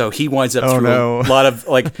 And so he winds up through a lot of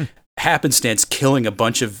like happenstance killing a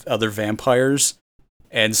bunch of other vampires.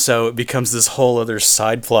 And so it becomes this whole other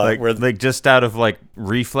side plot where like just out of like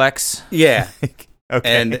reflex. Yeah.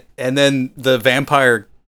 Okay. And then the vampire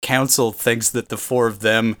council thinks that the 4 of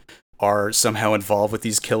them are somehow involved with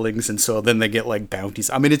these killings, and so then they get like bounties.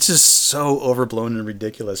 I mean, it's just so overblown and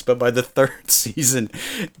ridiculous. But by the 3rd season,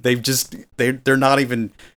 they're not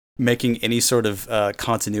even making any sort of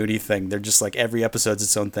continuity thing. They're just like every episode's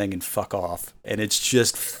its own thing and fuck off. And it's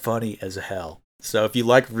just funny as hell. So if you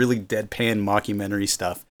like really deadpan mockumentary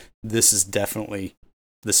stuff, this is definitely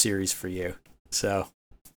the series for you. So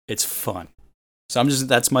it's fun. So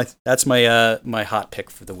that's my hot pick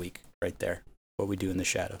for the week right there. What We Do in the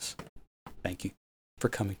Shadows. Thank you for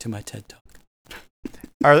coming to my TED Talk.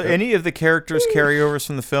 Are any of the characters carryovers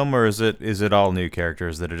from the film, or is it all new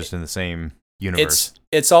characters that are just in the same universe?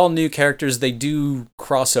 It's all new characters. They do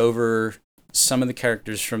cross over some of the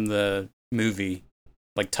characters from the movie,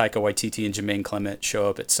 like Taika Waititi and Jermaine Clement show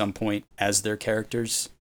up at some point as their characters.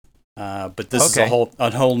 But this is a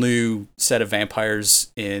whole new set of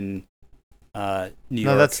vampires in New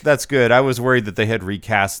York. No, that's good. I was worried that they had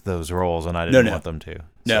recast those roles, and I didn't want them to.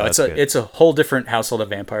 No, it's a whole different household of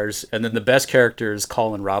vampires. And then the best character is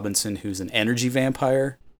Colin Robinson, who's an energy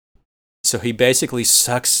vampire. So he basically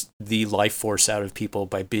sucks the life force out of people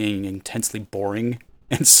by being intensely boring.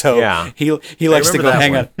 And so he likes to go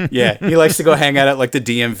hang out. Yeah, he likes to go hang out at like the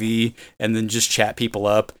DMV and then just chat people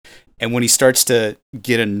up. And when he starts to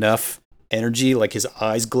get enough energy, like his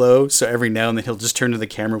eyes glow. So every now and then he'll just turn to the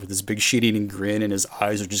camera with this big shit-eating grin, and his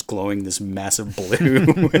eyes are just glowing this massive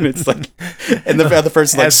blue. And it's like, and the other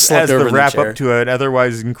person like slumped over in the wrap chair. up to an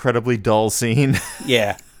otherwise incredibly dull scene.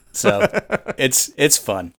 Yeah, so it's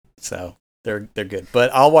fun. So they're good.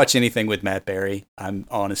 But I'll watch anything with Matt Berry. I'm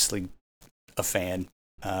honestly a fan.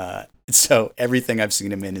 So everything I've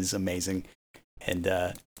seen him in is amazing,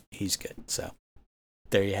 and he's good. So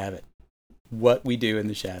there you have it. What We Do in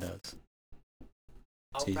the Shadows.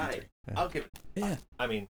 All right. I'll give it. Yeah. I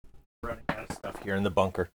mean, running out of stuff here in the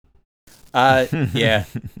bunker. Yeah.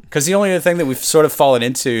 Because the only other thing that we've sort of fallen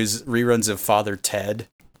into is reruns of Father Ted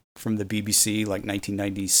from the BBC, like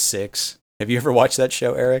 1996. Have you ever watched that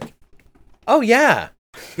show, Eric? Oh, yeah.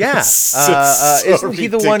 Yeah. So isn't he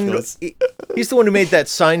the one? ridiculous. He's the one who made that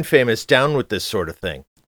sign famous, Down with This Sort of Thing.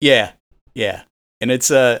 Yeah. Yeah. And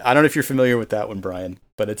it's I don't know if you're familiar with that one, Brian,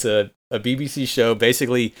 but it's a BBC show,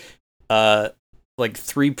 basically like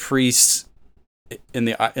 3 priests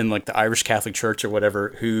in like the Irish Catholic Church or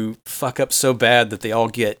whatever who fuck up so bad that they all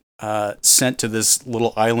get sent to this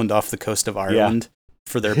little island off the coast of Ireland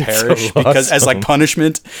for their parish because as like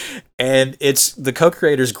punishment. And it's the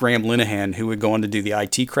co-creators Graham Linehan, who would go on to do the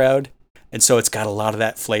IT Crowd, And so it's got a lot of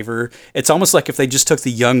that flavor. It's almost like if they just took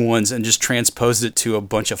the young ones and just transposed it to a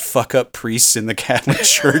bunch of fuck up priests in the Catholic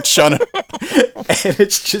Church and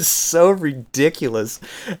it's just so ridiculous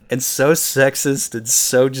and so sexist and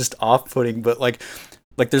so just off-putting. But like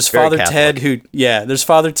there's Father Ted there's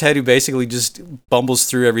Father Ted who basically just bumbles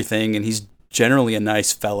through everything, and he's generally a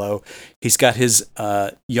nice fellow. He's got his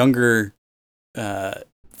younger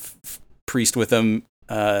priest with him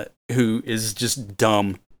who is just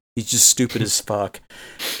dumb. He's just stupid as fuck.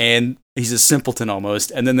 And he's a simpleton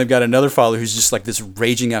almost. And then they've got another father who's just like this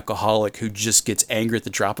raging alcoholic who just gets angry at the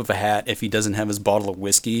drop of a hat if he doesn't have his bottle of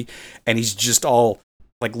whiskey. And he's just all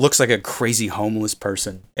like, looks like a crazy homeless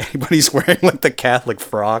person. But he's wearing like the Catholic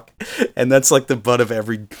frock. And that's like the butt of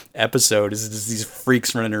every episode is just these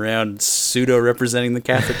freaks running around pseudo representing the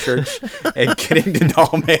Catholic Church and getting into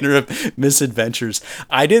all manner of misadventures.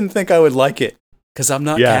 I didn't think I would like it because I'm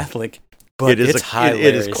not Catholic. But it's hilarious.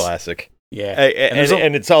 It is classic. Yeah.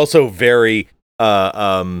 And it's also very,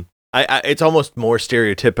 it's almost more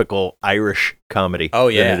stereotypical Irish comedy than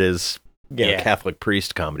it is Catholic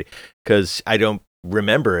priest comedy. Because I don't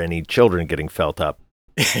remember any children getting felt up.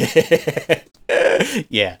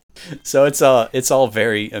 Yeah. So it's all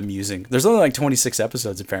very amusing. There's only like 26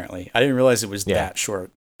 episodes, apparently. I didn't realize it was that short.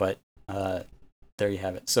 But there you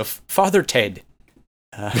have it. So Father Ted.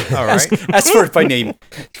 All right. Ask for it by name.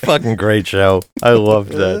 Fucking great show. I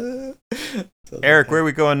loved that. Eric, where are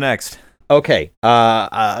we going next? Okay.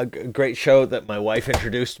 A great show that my wife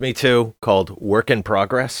introduced me to called Work in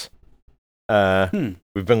Progress. We've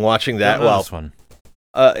been watching that. This one.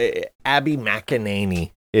 Abby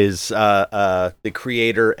McEnany is the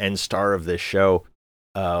creator and star of this show.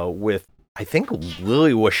 With I think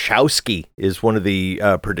Lily Wachowski is one of the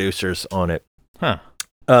producers on it. Huh.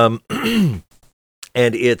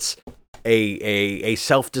 And it's a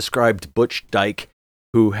self-described butch dyke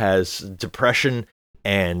who has depression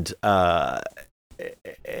and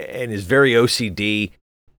is very OCD,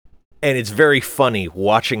 and it's very funny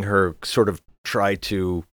watching her sort of try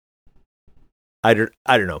to I don't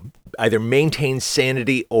know, either maintain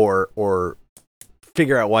sanity or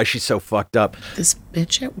figure out why she's so fucked up. This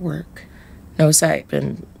bitch at work knows I've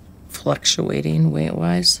been fluctuating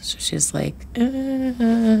weight-wise, so she's like,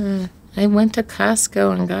 I went to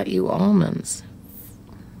Costco and got you almonds.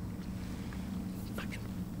 Fucking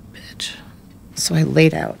bitch. So I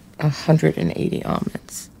laid out 180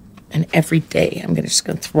 almonds. And every day I'm just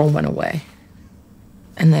going to throw one away.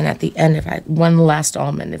 And then at the end, if I one last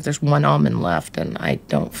almond, if there's one almond left and I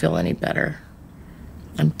don't feel any better,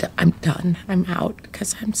 I'm done. I'm out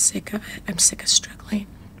because I'm sick of it. I'm sick of struggling.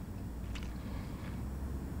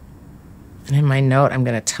 And in my note, I'm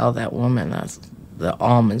going to tell that woman the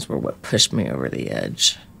almonds were what pushed me over the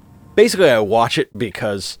edge. Basically, I watch it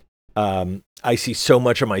because I see so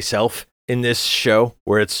much of myself in this show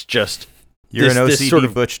where it's just... You're an OCD sort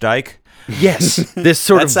of butch dyke? Yes. This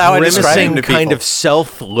sort of grimacing kind of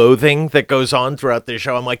self-loathing that goes on throughout this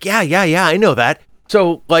show. I'm like, yeah, I know that.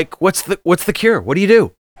 So, like, what's the cure? What do you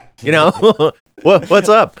do? You know? What's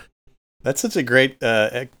up? That's such a great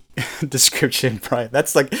description, Brian.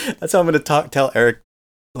 That's how I'm going to tell Eric,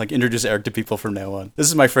 like introduce Eric to people from now on. This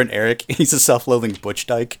is my friend Eric. He's a self-loathing butch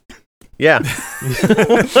dyke. Yeah.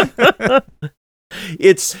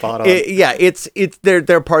 It's spot on. It's there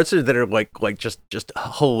are parts of it that are like just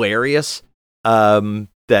hilarious.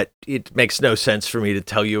 That it makes no sense for me to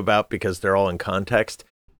tell you about because they're all in context.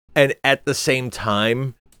 And at the same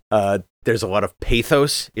time, there's a lot of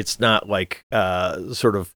pathos. It's not like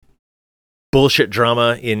sort of bullshit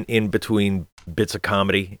drama in between bits of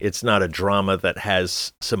comedy. It's not a drama that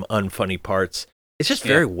has some unfunny parts. It's just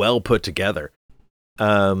very well put together.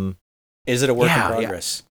 Is it a work in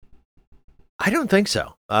progress? I don't think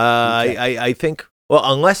so. Okay. I think, well,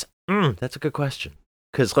 unless, that's a good question.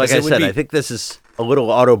 Because like I said, I think this is a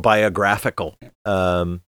little autobiographical.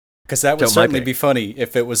 Because that would certainly be funny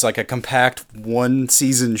if it was like a compact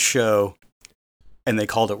one-season show and they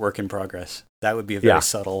called it work in progress. That would be a very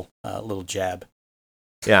subtle little jab.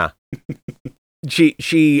 Yeah.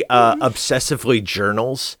 She obsessively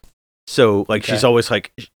journals. So like she's always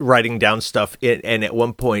like writing down stuff. And at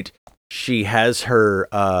one point she has her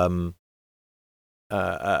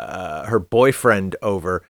boyfriend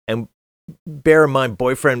over, and bear in mind,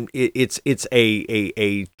 boyfriend, it's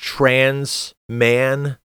a trans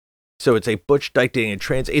man. So it's a butch dyke dating a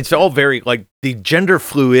trans. It's all very like the gender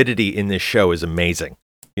fluidity in this show is amazing,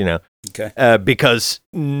 you know, because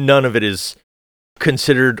none of it is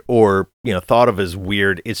considered or, you know, thought of as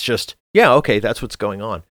weird. It's just, okay, that's what's going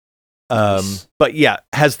on. Nice. But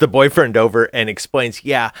has the boyfriend over and explains,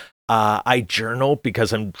 I journal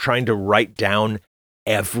because I'm trying to write down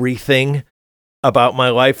everything about my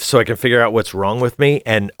life so I can figure out what's wrong with me,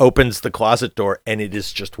 and opens the closet door, and it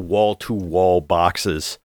is just wall-to-wall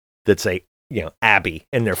boxes that say, Abby,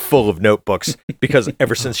 and they're full of notebooks, because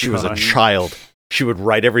ever since she was a child, she would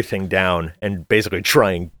write everything down and basically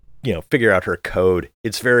try and, figure out her code.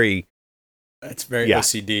 It's very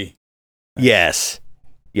OCD. Yes.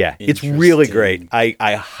 Yeah, it's really great. I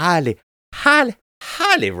highly, highly,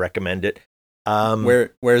 highly recommend it.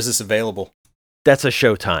 Where is this available? That's a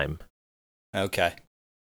Showtime. Okay.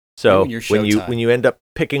 So when you end up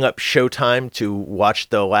picking up Showtime to watch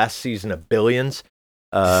the last season of Billions,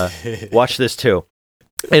 watch this too.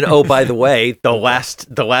 And oh, by the way, the last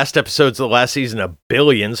episodes of the last season of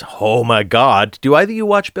Billions. Oh my God! Do either of you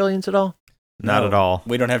watch Billions at all? Not at all.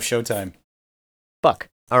 We don't have Showtime. Fuck.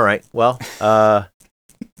 All right. Well.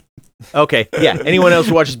 Okay. Yeah. Anyone else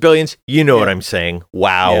who watches Billions, you know what I'm saying.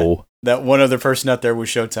 Wow. Yeah. That one other person out there with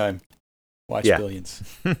Showtime. Watch Billions.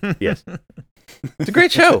 Yes. It's a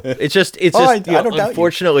great show. It's just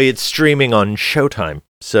unfortunately it's streaming on Showtime.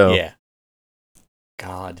 So yeah.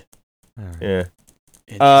 God. Yeah.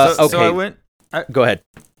 Okay. So go ahead.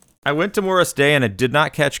 I went to Morris Day and I did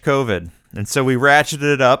not catch COVID, and so we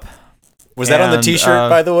ratcheted it up. Was that on the T-shirt,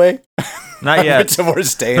 by the way? Not yet. I went to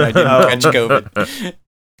Morris Day and I didn't catch COVID.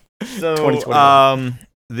 So,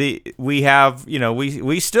 we have,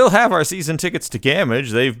 we still have our season tickets to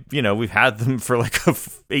Gamage. We've had them for like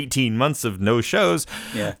 18 months of no shows.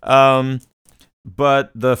 Yeah.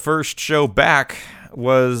 But the first show back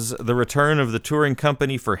was the return of the touring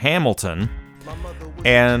company for Hamilton.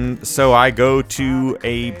 And so I go to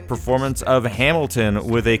a performance of Hamilton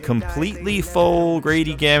with a completely full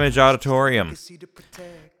Grady Gamage auditorium.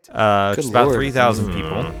 Just about 3,000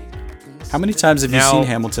 people. How many times have you seen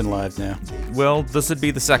Hamilton live now? Well, this would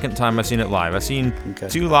be the second time I've seen it live. I've seen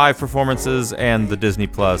 2 live performances and the Disney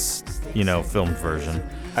Plus, filmed version.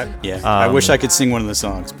 I wish I could sing one of the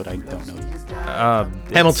songs, but I don't know.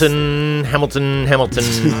 Hamilton.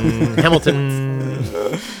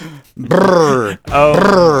 Brr. Oh.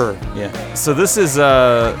 Brr. Yeah. So this is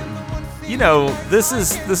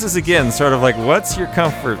this is again sort of like, what's your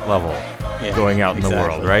comfort level going out in the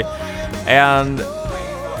world, right? And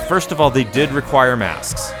first of all, they did require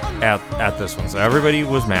masks at this one. So everybody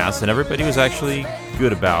was masked, and everybody was actually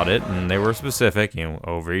good about it, and they were specific,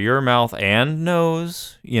 over your mouth and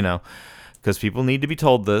nose, because people need to be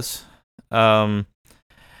told this.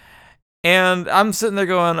 And I'm sitting there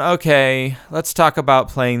going, okay, let's talk about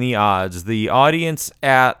playing the odds. The audience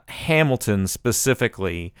at Hamilton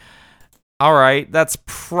specifically, all right, that's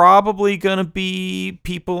probably going to be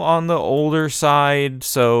people on the older side,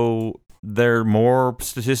 so they're more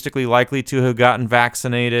statistically likely to have gotten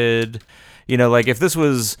vaccinated. Like if this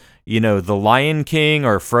was, The Lion King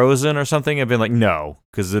or Frozen or something, I'd been like, no,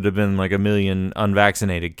 because it'd have been like 1 million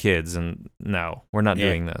unvaccinated kids, and no, we're not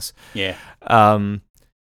doing this. Yeah.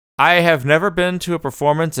 I have never been to a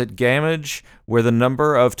performance at Gamage where the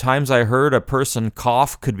number of times I heard a person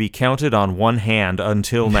cough could be counted on one hand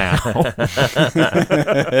until now.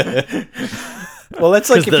 Well,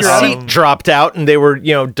 that's like if the seat dropped out and they were,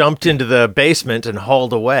 dumped into the basement and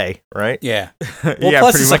hauled away, right? Yeah. Well,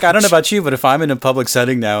 plus it's like, I don't know about you, but if I'm in a public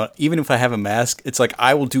setting now, even if I have a mask, it's like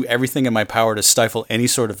I will do everything in my power to stifle any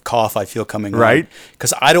sort of cough I feel coming on,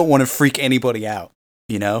 because I don't want to freak anybody out,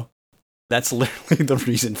 That's literally the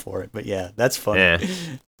reason for it. But yeah, that's funny.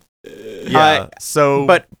 Yeah.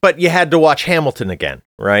 But you had to watch Hamilton again,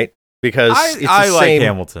 right? Because I like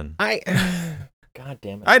Hamilton. God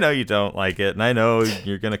damn it. I know you don't like it, and I know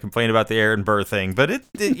you're going to complain about the Aaron Burr thing, but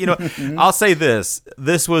I'll say this.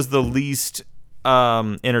 This was the least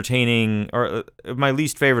entertaining, or my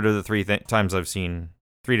least favorite of the 3 times I've seen,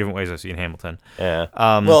 3 different ways I've seen Hamilton. Yeah.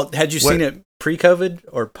 Well, had you seen it pre-COVID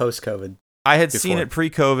or post-COVID? I had seen it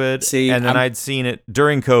pre-COVID, and then I'd seen it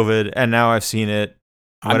during COVID, and now I've seen it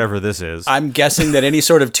whatever this is. I'm guessing that any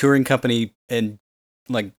sort of touring company in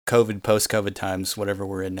like COVID, post-COVID times, whatever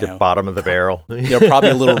we're in now, the bottom of the barrel, they're probably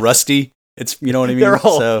a little rusty. It's, you know what I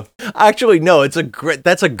mean? Actually, no,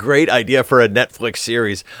 that's a great idea for a Netflix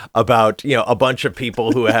series about, a bunch of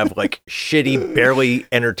people who have like shitty, barely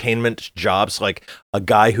entertainment jobs, like a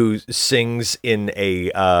guy who sings in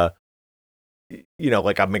a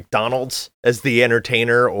like a McDonald's as the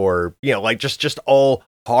entertainer, or, like just all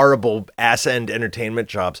horrible ass end entertainment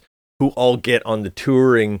jobs, who all get on the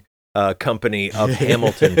touring company of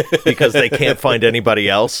Hamilton because they can't find anybody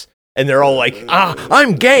else. And they're all like,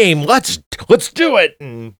 I'm game. Let's do it.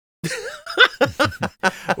 And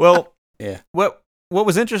well, yeah. What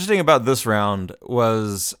was interesting about this round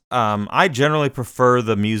was I generally prefer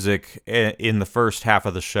the music in the first half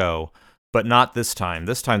of the show but not this time.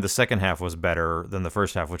 This time, the second half was better than the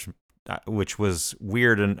first half, which was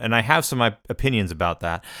weird, and I have some opinions about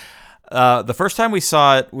that. The first time we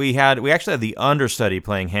saw it, we actually had the understudy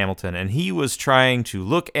playing Hamilton, and he was trying to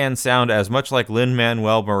look and sound as much like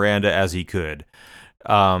Lin-Manuel Miranda as he could.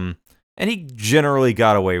 And he generally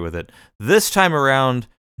got away with it. This time around,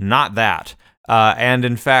 not that. And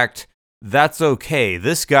in fact, that's okay.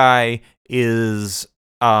 This guy is,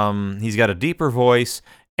 he's got a deeper voice,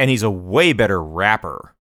 and he's a way better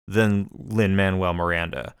rapper than Lin-Manuel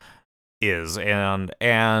Miranda is.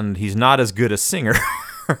 And he's not as good a singer.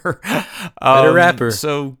 Better rapper,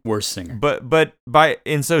 so worse singer. But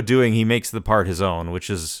in so doing, he makes the part his own, which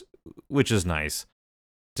is nice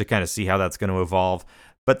to kind of see how that's going to evolve.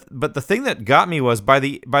 But the thing that got me was by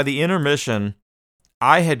the intermission,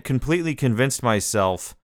 I had completely convinced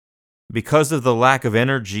myself, because of the lack of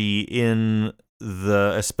energy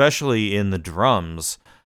especially in the drums,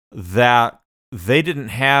 that they didn't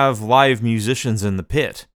have live musicians in the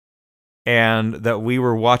pit, and that we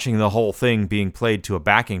were watching the whole thing being played to a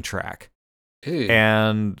backing track. Ew.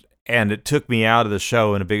 And it took me out of the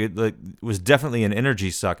show, and it was definitely an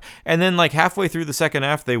energy suck. And then like halfway through the second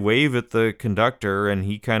half, they wave at the conductor, and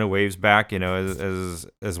he kind of waves back, as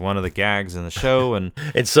one of the gags in the show, and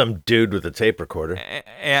it's some dude with a tape recorder.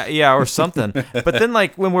 Yeah, or something. But then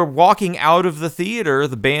like when we're walking out of the theater,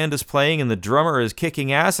 the band is playing and the drummer is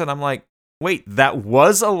kicking ass, and I'm like, wait, that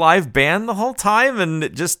was a live band the whole time, and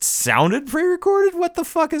it just sounded pre-recorded? What the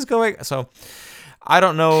fuck is going on? So I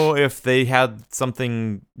don't know if they had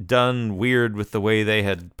something done weird with the way they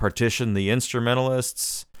had partitioned the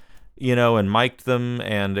instrumentalists, and mic'd them,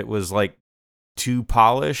 and it was like too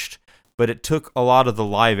polished, but it took a lot of the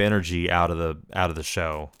live energy out of the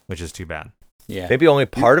show, which is too bad. Yeah. Maybe only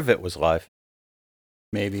part of it was live.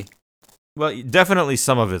 Maybe. Well, definitely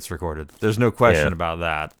some of it's recorded. There's no question about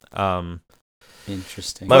that.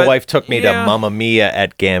 Interesting. My wife took me to Mamma Mia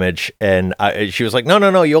at Gamage, and she was like,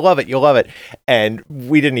 no, you'll love it. And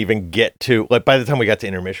we didn't even get to, like, by the time we got to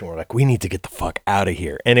intermission, we're like, we need to get the fuck out of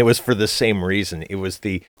here. And it was for the same reason. It was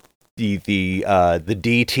the D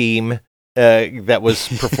team that was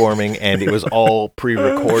performing, and it was all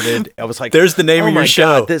pre-recorded. I was like, there's the name of your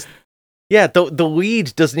show. God, the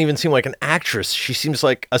lead doesn't even seem like an actress. She seems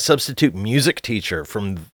like a substitute music teacher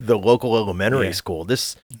from the local elementary school.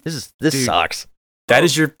 This Dude, sucks. That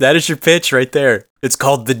is your pitch right there. It's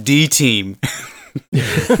called the D Team.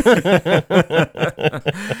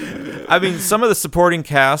 I mean, some of the supporting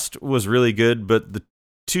cast was really good, but the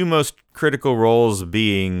two most critical roles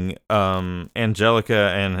being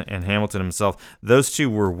Angelica and Hamilton himself, those two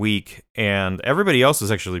were weak, and everybody else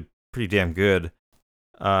was actually pretty damn good.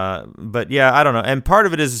 But yeah, I don't know. And part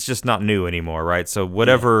of it is just not new anymore, right? So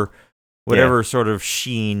whatever sort of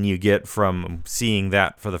sheen you get from seeing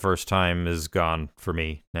that for the first time is gone for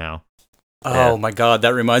me now. Oh my God,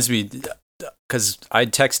 that reminds me, because I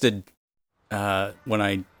texted when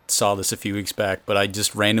I saw this a few weeks back, but I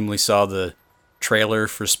just randomly saw the trailer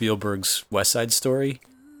for Spielberg's West Side Story,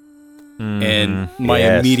 and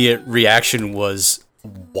my immediate reaction was,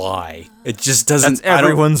 why? It just doesn't. That's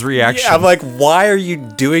everyone's reaction. Yeah, I'm like, why are you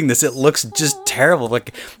doing this? It looks just terrible.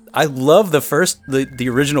 Like, I love the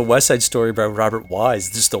original West Side Story by Robert Wise.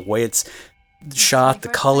 Just the way it's shot, the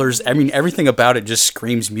colors. I mean, everything about it just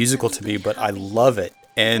screams musical to me. But I love it.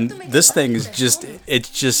 And this thing is it's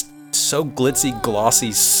just so glitzy,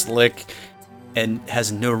 glossy, slick, and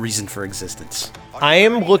has no reason for existence. I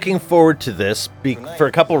am looking forward to this for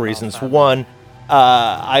a couple reasons. One,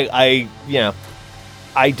 I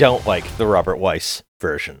don't like the Robert Weiss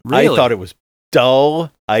version. Really? I thought it was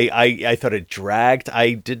dull. I thought it dragged.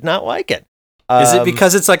 I did not like it. Is it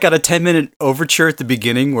because it's like got a 10-minute overture at the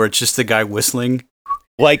beginning where it's just the guy whistling?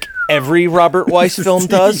 Like every Robert Weiss film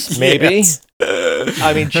does, maybe. Yes.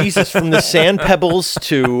 I mean, Jesus, from the Sand Pebbles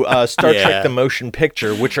to Star Trek The Motion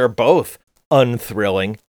Picture, which are both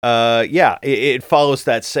unthrilling. It follows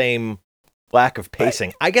that same lack of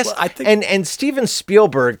pacing. I guess, I think, and Steven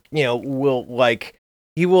Spielberg, will like...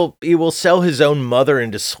 He will sell his own mother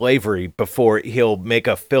into slavery before he'll make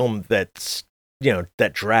a film that's,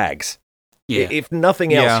 that drags. Yeah. If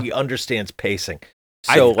nothing else, he understands pacing.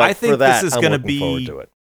 So I think for that, this is going to be forward to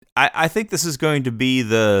it. I think this is going to be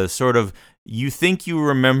the sort of, you think you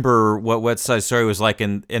remember what West Side Story was like,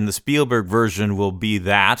 and the Spielberg version will be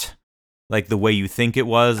that, like the way you think it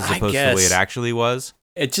was as opposed to the way it actually was.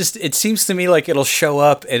 It seems to me like it'll show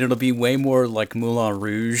up and it'll be way more like Moulin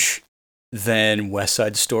Rouge than West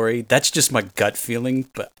Side Story. That's just my gut feeling,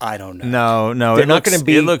 but I don't know. No, they're not going to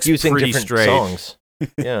be using different songs.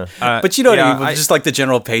 Yeah. But you know what I mean? Just like the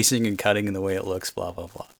general pacing and cutting and the way it looks, blah, blah,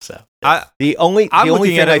 blah. So the only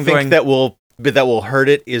thing I think that will hurt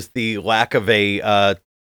it is the lack of a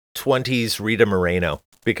 20s Rita Moreno,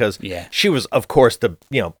 because she was, of course,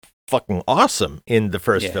 fucking awesome in the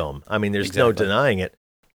first film. I mean, there's no denying it.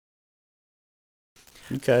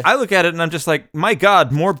 Okay. I look at it and I'm just like, my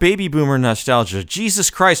God, more baby boomer nostalgia. Jesus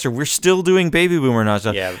Christ, we're still doing baby boomer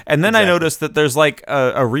nostalgia. Yeah, and then I noticed that there's like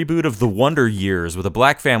a reboot of The Wonder Years with a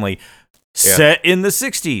black family set in the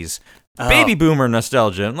 60s. Baby boomer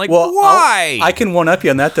nostalgia. I'm like, why? I can one-up you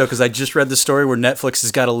on that, though, because I just read the story where Netflix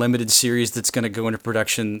has got a limited series that's going to go into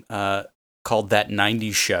production called That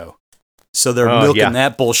 90s Show. So they're milking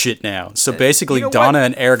that bullshit now. So basically, Donna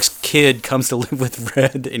and Eric's kid comes to live with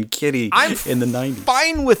Red and Kitty in the 90s.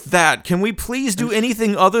 Fine with that. Can we please do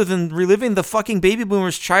anything other than reliving the fucking baby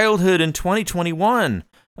boomers' childhood in 2021?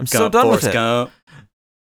 I'm so done with it.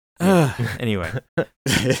 Anyway.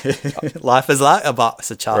 Life is like a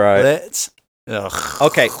box of chocolates. Right.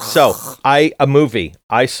 Okay, so a movie.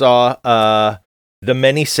 I saw The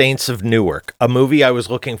Many Saints of Newark, a movie I was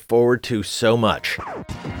looking forward to so much.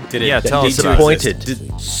 Did it tell us about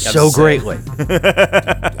disappointed so greatly.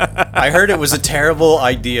 I heard it was a terrible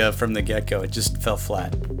idea from the get-go. It just fell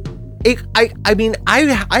flat. I mean,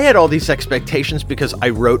 I had all these expectations because I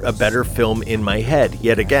wrote a better film in my head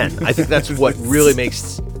yet again. I think that's what really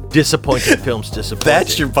makes disappointing films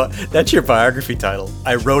disappointing. That's your biography title.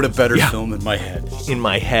 I wrote a better film in my head. In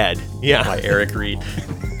my head. Yeah. By Eric Reed.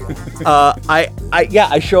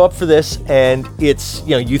 I show up for this and it's,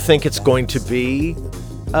 you think it's going to be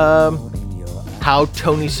how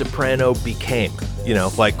Tony Soprano became,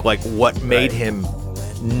 like what made him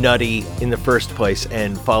nutty in the first place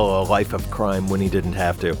and follow a life of crime when he didn't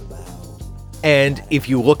have to. And if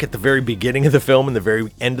you look at the very beginning of the film and the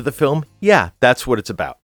very end of the film, that's what it's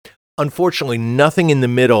about. Unfortunately, nothing in the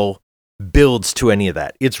middle builds to any of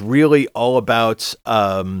that. It's really all about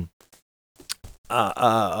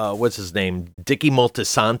what's his name? Dickie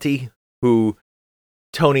Moltisanti, who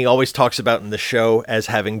Tony always talks about in the show as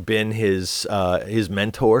having been his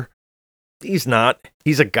mentor. He's not.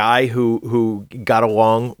 He's a guy who got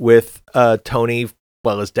along with Tony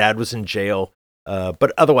while his dad was in jail.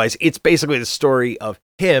 But otherwise, it's basically the story of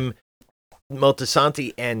him,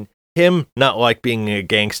 Moltisanti, and him not like being a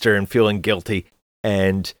gangster and feeling guilty.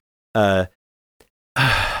 And no,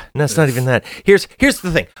 it's not even that. Here's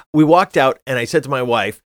the thing. We walked out and I said to my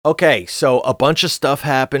wife, okay, so a bunch of stuff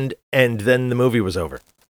happened and then the movie was over.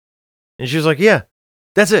 And she was like, yeah,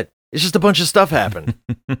 that's it. It's just a bunch of stuff happened.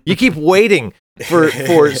 You keep waiting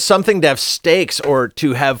for something to have stakes or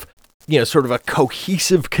to have, sort of a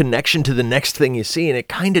cohesive connection to the next thing you see, and it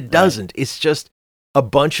kind of doesn't. It's just a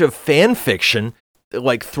bunch of fan fiction,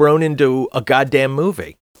 like thrown into a goddamn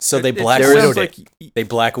movie. So they Black Widowed it. They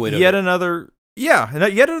Black Widowed yet another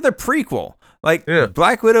prequel. Like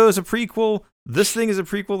Black Widow is a prequel. This thing is a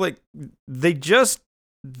prequel. Like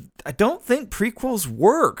I don't think prequels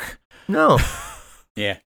work. No.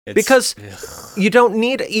 Yeah. Because you don't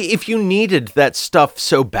need, if you needed that stuff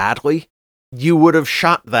so badly, you would have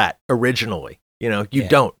shot that originally. You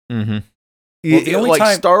don't. Mm-hmm. Well, the only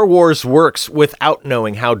time Star Wars works without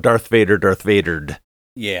knowing how Darth Vadered.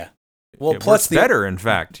 Yeah. Well, it plus works better, in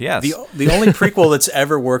fact, yes. The only prequel that's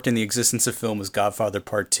ever worked in the existence of film is Godfather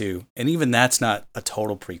Part 2. And even that's not a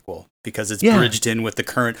total prequel because it's bridged in with the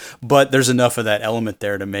current. But there's enough of that element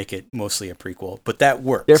there to make it mostly a prequel. But that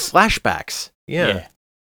works. They're flashbacks. Yeah.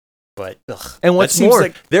 But, and what's more,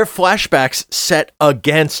 they're flashbacks set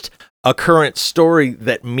against a current story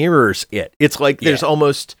that mirrors it. It's like there's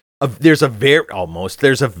there's a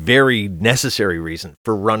very necessary reason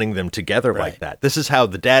for running them together like that. This is how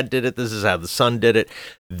the dad did it. This is how the son did it.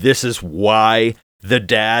 This is why the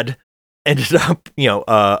dad ended up,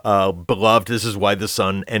 beloved. This is why the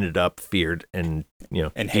son ended up feared and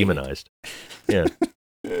demonized. Yeah.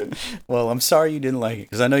 Well, I'm sorry you didn't like it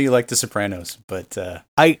because I know you like The Sopranos, but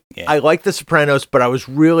I like The Sopranos, but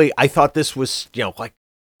I thought this was,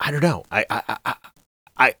 I don't know.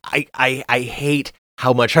 I hate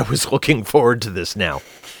how much I was looking forward to this now.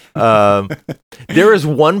 There is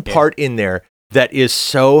one part in there that is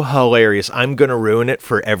so hilarious. I'm going to ruin it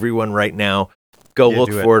for everyone right now. Go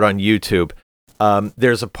look for it on YouTube.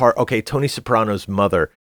 There's a part, Tony Soprano's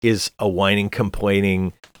mother is a whining,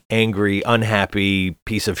 complaining, angry, unhappy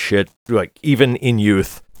piece of shit, like even in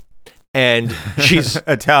youth. And she's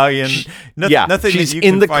Italian. Nothing she's that you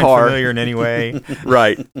in can the find car. familiar in any way.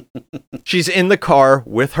 Right. She's in the car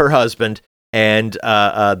with her husband and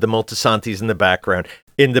the Moltisantis in the background,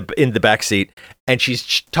 in the back seat, and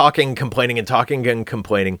she's talking, complaining, and talking and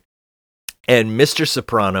complaining. And Mr.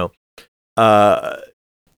 Soprano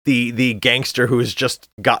the gangster who has just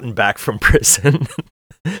gotten back from prison,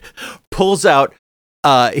 pulls out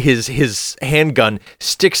his handgun,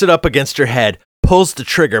 sticks it up against her head, pulls the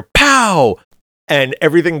trigger, pow, and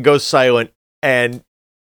everything goes silent, and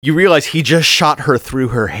you realize he just shot her through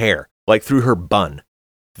her hair, like through her bun.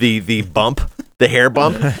 The bump, the hair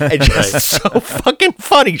bump, and just so fucking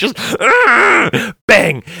funny, just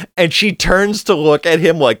bang, and she turns to look at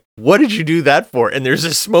him like, what did you do that for? And there's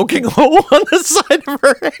a smoking hole on the side of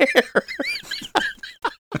her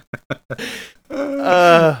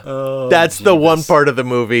hair. That's the one part of the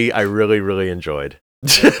movie I really, really enjoyed.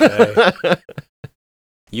 Okay.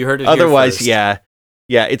 You heard it Otherwise, here first.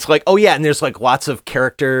 yeah, it's like, oh yeah, and there's like lots of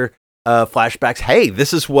character flashbacks. Hey,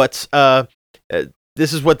 this is what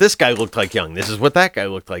this guy looked like young. This is what that guy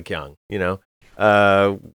looked like young. You know,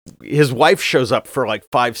 his wife shows up for like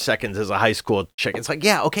 5 seconds as a high school chick. It's like,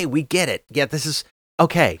 yeah, okay, we get it. Yeah, this is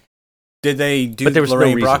okay. Did they do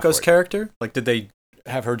Lorraine Bracco's character? Like, did they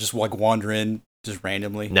have her just like wander in just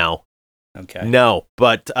randomly? No. Okay. No,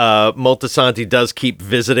 but Moltisanti does keep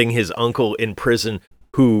visiting his uncle in prison,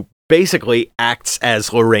 who basically acts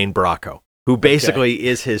as Lorraine Bracco, who basically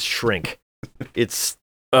is his shrink. It's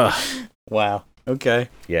wow. Okay.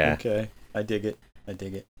 Yeah. Okay. I dig it.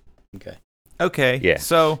 Okay. Okay. Yeah.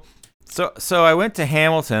 So I went to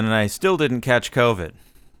Hamilton and I still didn't catch COVID.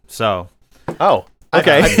 So. Oh.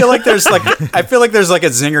 Okay. I feel like there's like a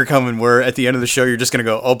zinger coming where at the end of the show you're just gonna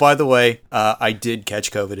go, oh, by the way, I did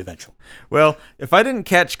catch COVID eventually. Well, if I didn't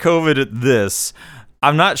catch COVID at this,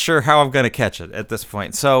 I'm not sure how I'm going to catch it at this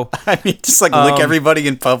point. So I mean, just like lick everybody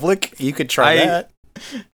in public. You could try that.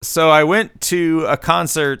 So I went to a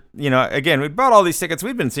concert. You know, again, we bought all these tickets.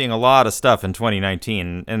 We'd been seeing a lot of stuff in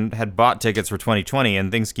 2019 and had bought tickets for 2020,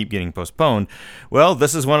 and things keep getting postponed. Well,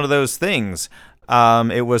 this is one of those things.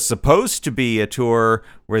 It was supposed to be a tour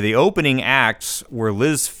where the opening acts were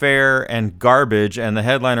Liz Phair and Garbage, and the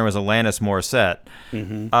headliner was Alanis Morissette.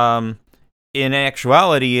 Mm-hmm. In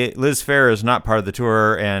actuality, Liz Phair is not part of the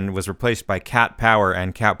tour and was replaced by Cat Power,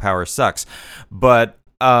 and Cat Power sucks. But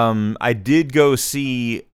I did go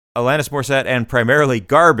see Alanis Morissette and primarily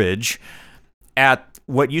Garbage at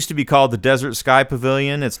what used to be called the Desert Sky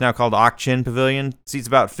Pavilion. It's now called Ak-Chin Pavilion. It seats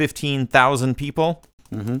about 15,000 people.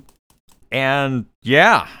 Mm-hmm. And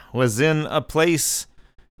yeah, was in a place,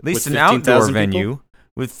 at least an outdoor venue,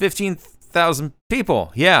 with 15,000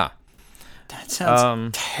 people. Yeah. That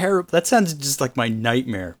sounds terrible. That sounds just like my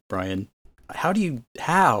nightmare, Brian. How?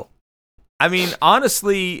 I mean,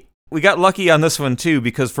 honestly, we got lucky on this one too,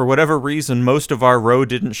 because for whatever reason, most of our row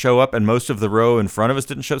didn't show up and most of the row in front of us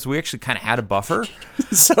didn't show up. So we actually kind of had a buffer.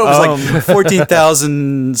 So it was like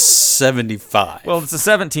 14,075. Well, it's a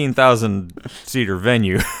 17,000 seater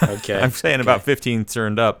venue. Okay. I'm saying about 15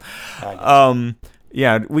 turned up.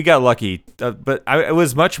 Yeah, we got lucky, but it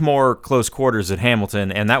was much more close quarters at Hamilton,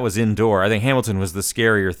 and that was indoor. I think Hamilton was the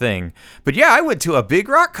scarier thing. But yeah, I went to a big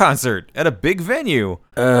rock concert at a big venue,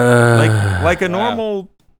 like a normal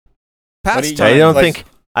pastime.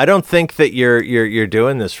 I don't think that you're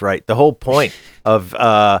doing this right. The whole point of this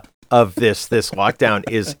lockdown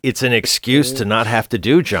is it's an excuse to not have to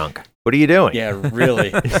do junk. What are you doing? Yeah,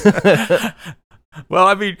 really. Well,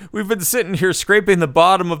 I mean, we've been sitting here scraping the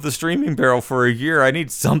bottom of the streaming barrel for a year. I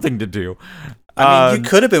need something to do. I mean, you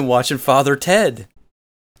could have been watching Father Ted.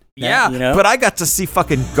 Yeah, you know? But I got to see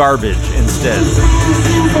fucking Garbage instead.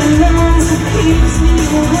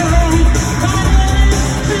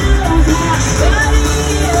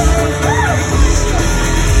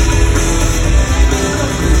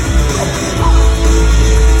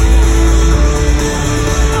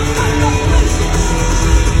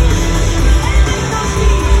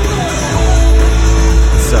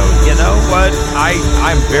 But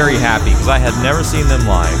I'm very happy because I had never seen them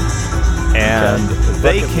live, and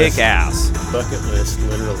they kick ass. Bucket list,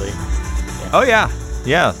 literally. Yeah. Oh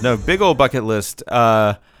yeah, no, big old bucket list.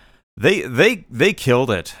 They killed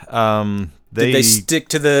it. Did they stick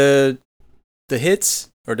to the hits,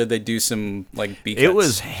 or did they do some like B cuts? It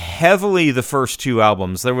was heavily the first two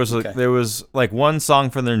albums. There was like one song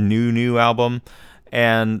from their new album,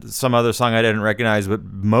 and some other song I didn't recognize, but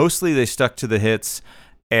mostly they stuck to the hits.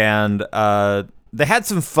 And they had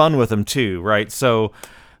some fun with them too, right? So,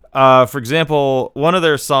 for example, one of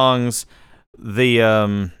their songs,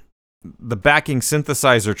 the backing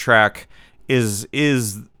synthesizer track is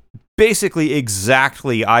basically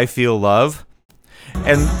exactly "I Feel Love,"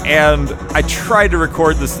 and I tried to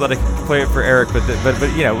record this so that I could play it for Eric, but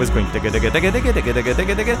you know, it was going digga digga digga digga digga digga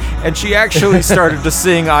digga digga, and she actually started to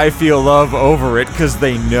sing "I Feel Love" over it because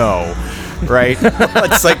they know. Right?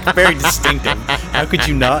 It's like very distinctive. How could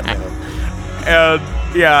you not know? And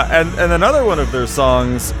Yeah, and another one of their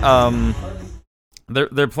songs,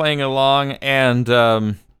 they're playing along, and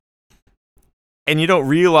you don't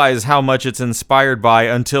realize how much it's inspired by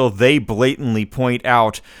until they blatantly point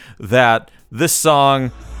out that this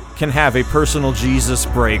song can have a personal Jesus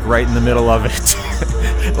break right in the middle of it.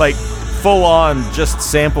 Like, full on just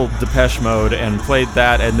sampled Depeche Mode and played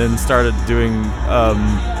that, and then started doing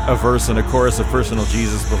a verse and a chorus of Personal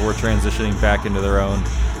Jesus before transitioning back into their own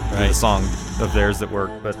the song of theirs that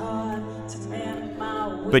worked.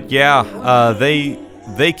 But yeah,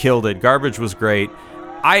 they killed it. Garbage was great.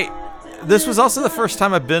 This was also the first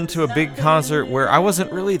time I've been to a big concert where I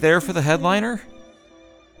wasn't really there for the headliner.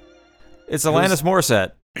 It's Alanis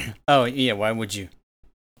Morissette. Oh, yeah, why would you?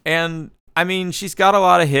 And, I mean, she's got a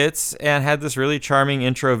lot of hits and had this really charming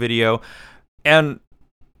intro video. And,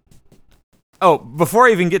 before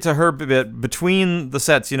I even get to her bit, between the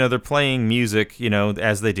sets, they're playing music,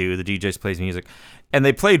 as they do. The DJs plays music. And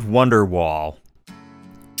they played Wonderwall.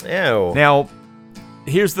 Ew. Now,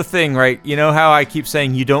 here's the thing, right? You know how I keep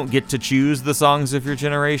saying you don't get to choose the songs of your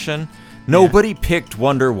generation? Nobody picked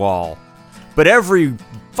Wonderwall. But every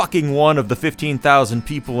fucking one of the 15,000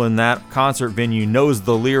 people in that concert venue knows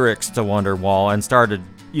the lyrics to Wonderwall and started,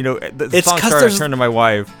 the song started, I turned to my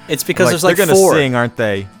wife. It's because there's they're gonna four. Sing, aren't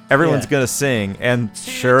they? Everyone's gonna sing. And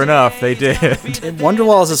sure enough, they did.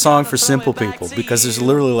 Wonderwall is a song for simple people because there's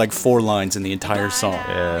literally 4 lines in the entire song.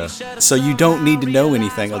 Yeah. So you don't need to know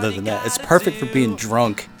anything other than that. It's perfect for being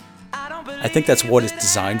drunk. I think that's what it's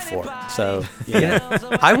designed for. So, yeah.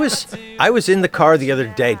 I was in the car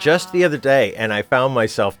just the other day, and I found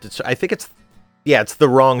myself, I think it's the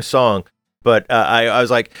wrong song, but I was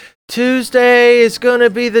like, Tuesday is going to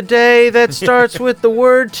be the day that starts with the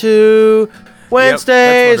word 2.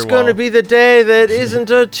 Wednesday is going to be the day that isn't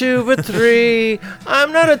a 2 but 3.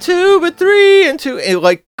 I'm not a 2 but 3 and 2. And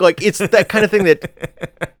like it's that kind of thing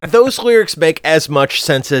that those lyrics make as much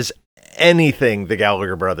sense as anything the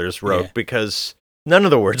Gallagher brothers wrote because none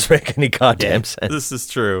of the words make any goddamn sense. This is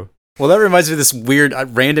true. Well, that reminds me of this weird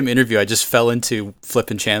random interview I just fell into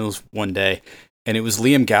flipping channels one day, and it was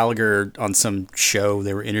Liam Gallagher on some show.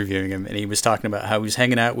 They were interviewing him, and he was talking about how he was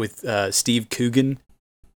hanging out with Steve Coogan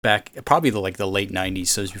back probably the late 90s,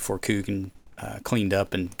 so it was before Coogan cleaned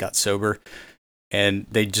up and got sober, and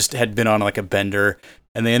they just had been on a bender,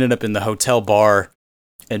 and they ended up in the hotel bar.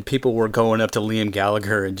 And people were going up to Liam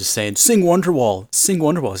Gallagher and just saying, sing Wonderwall, sing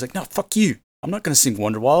Wonderwall. He's like, no, fuck you. I'm not going to sing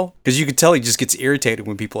Wonderwall. Because you could tell he just gets irritated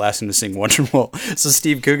when people ask him to sing Wonderwall. So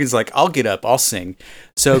Steve Coogan's like, I'll get up, I'll sing.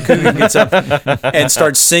 So Coogan gets up and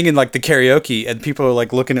starts singing the karaoke. And people are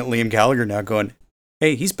looking at Liam Gallagher now going,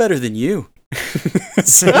 hey, he's better than you.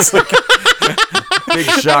 So it's big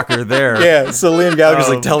shocker there. Yeah, so Liam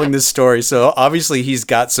Gallagher's telling this story. So obviously he's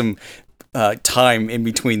got some time in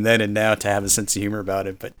between then and now to have a sense of humor about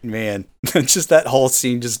it, but man, just that whole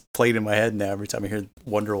scene just played in my head now every time I hear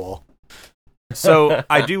Wonderwall. So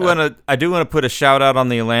I do want to put a shout out on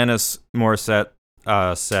the Alanis Morissette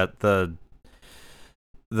set.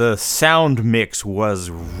 The sound mix was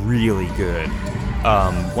really good.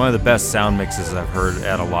 One of the best sound mixes I've heard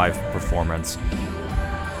at a live performance,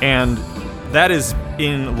 and that is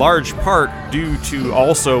in large part due to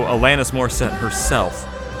also Alanis Morissette herself,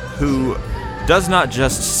 who does not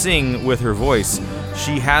just sing with her voice,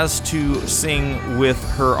 she has to sing with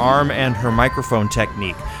her arm and her microphone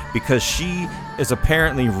technique, because she is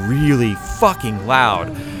apparently really fucking loud.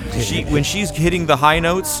 When she's hitting the high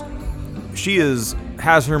notes, she has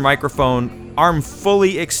her microphone arm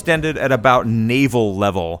fully extended at about navel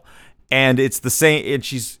level, and it's the same. And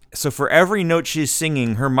so for every note she's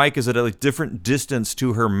singing, her mic is at a different distance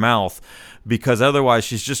to her mouth, because otherwise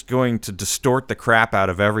she's just going to distort the crap out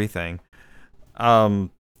of everything. And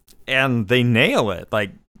they nail it.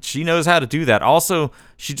 She knows how to do that. Also,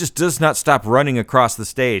 she just does not stop running across the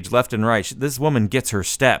stage, left and right. This woman gets her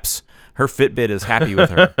steps. Her Fitbit is happy with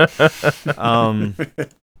her.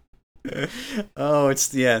 It's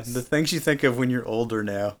the things you think of when you're older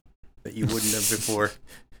now that you wouldn't have before.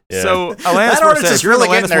 Yeah. So Alanis that artist is really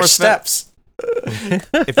getting their steps.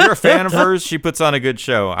 If you're a fan of hers, she puts on a good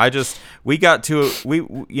show. They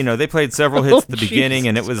played several hits at the beginning,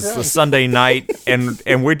 and it was a Sunday night,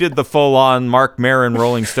 and we did the full on Mark Maron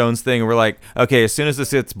Rolling Stones thing, and we're like, okay, as soon as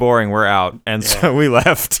this gets boring, we're out, and so we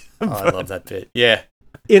left. I love that bit. Yeah.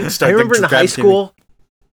 I remember in high school.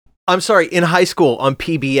 I'm sorry, in high school on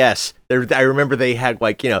PBS, I remember they had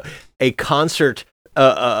a concert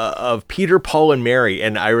of Peter, Paul, and Mary,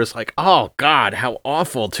 and I was like, oh God, how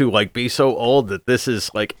awful to be so old that this is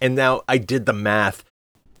and now I did the math.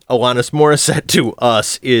 Alanis Morissette to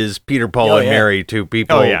us is Peter, Paul, and Mary to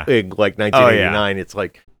people in 1989. It's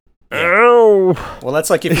Oh. Well, that's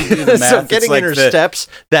like if you do the math. So getting it's like in her steps,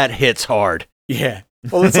 that hits hard. Yeah.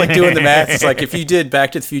 Well, it's like doing the math. It's like if you did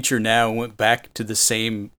Back to the Future now and went back to the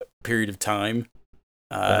same period of time,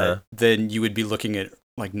 then you would be looking at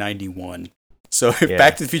like 91. So if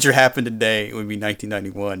Back to the Future happened today, it would be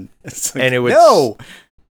 1991. It's like, and it would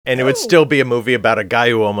it would still be a movie about a guy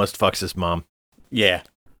who almost fucks his mom. Yeah.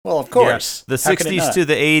 Well, of course. Yeah. The 60s to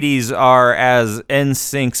the 80s are as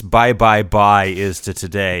NSYNC's Bye Bye Bye is to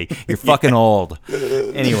today. You're fucking old.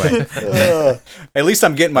 Anyway. At least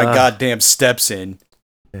I'm getting my goddamn steps in.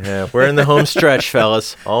 Yeah, we're in the home stretch,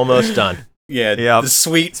 fellas. Almost done. Yeah, the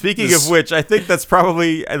sweet. Speaking of which, I think that's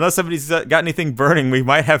probably, unless somebody's got anything burning, we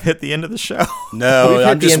might have hit the end of the show. No,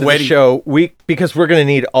 I'm just waiting. Because we're going to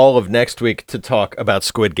need all of next week to talk about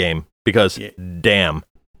Squid Game. Because, damn.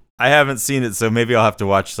 I haven't seen it, so maybe I'll have to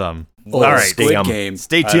watch some. All right, Squid Game.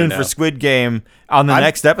 Stay tuned for Squid Game on the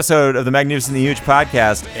next episode of the Magnificently Huge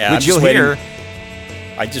podcast, which you'll hear.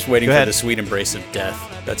 I'm just waiting for the sweet embrace of death.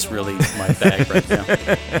 That's really my bag right now.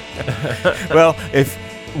 Well,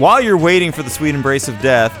 while you're waiting for the sweet embrace of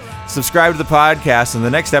death, subscribe to the podcast, and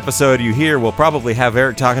the next episode you hear will probably have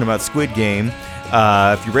Eric talking about Squid Game.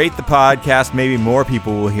 If you rate the podcast, maybe more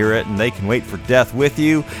people will hear it, and they can wait for death with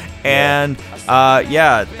you. And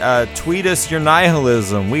tweet us your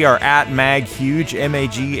nihilism. We are at maghuge,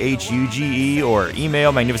 MAGHUGE, or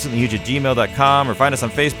email magnificentlyhuge@gmail.com, or find us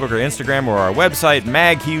on Facebook or Instagram, or our website,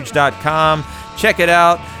 maghuge.com. Check it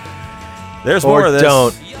out. There's more of this.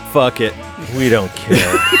 Don't. Fuck it. We don't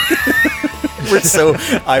care. We're so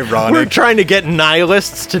ironic. We're trying to get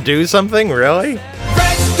nihilists to do something, really?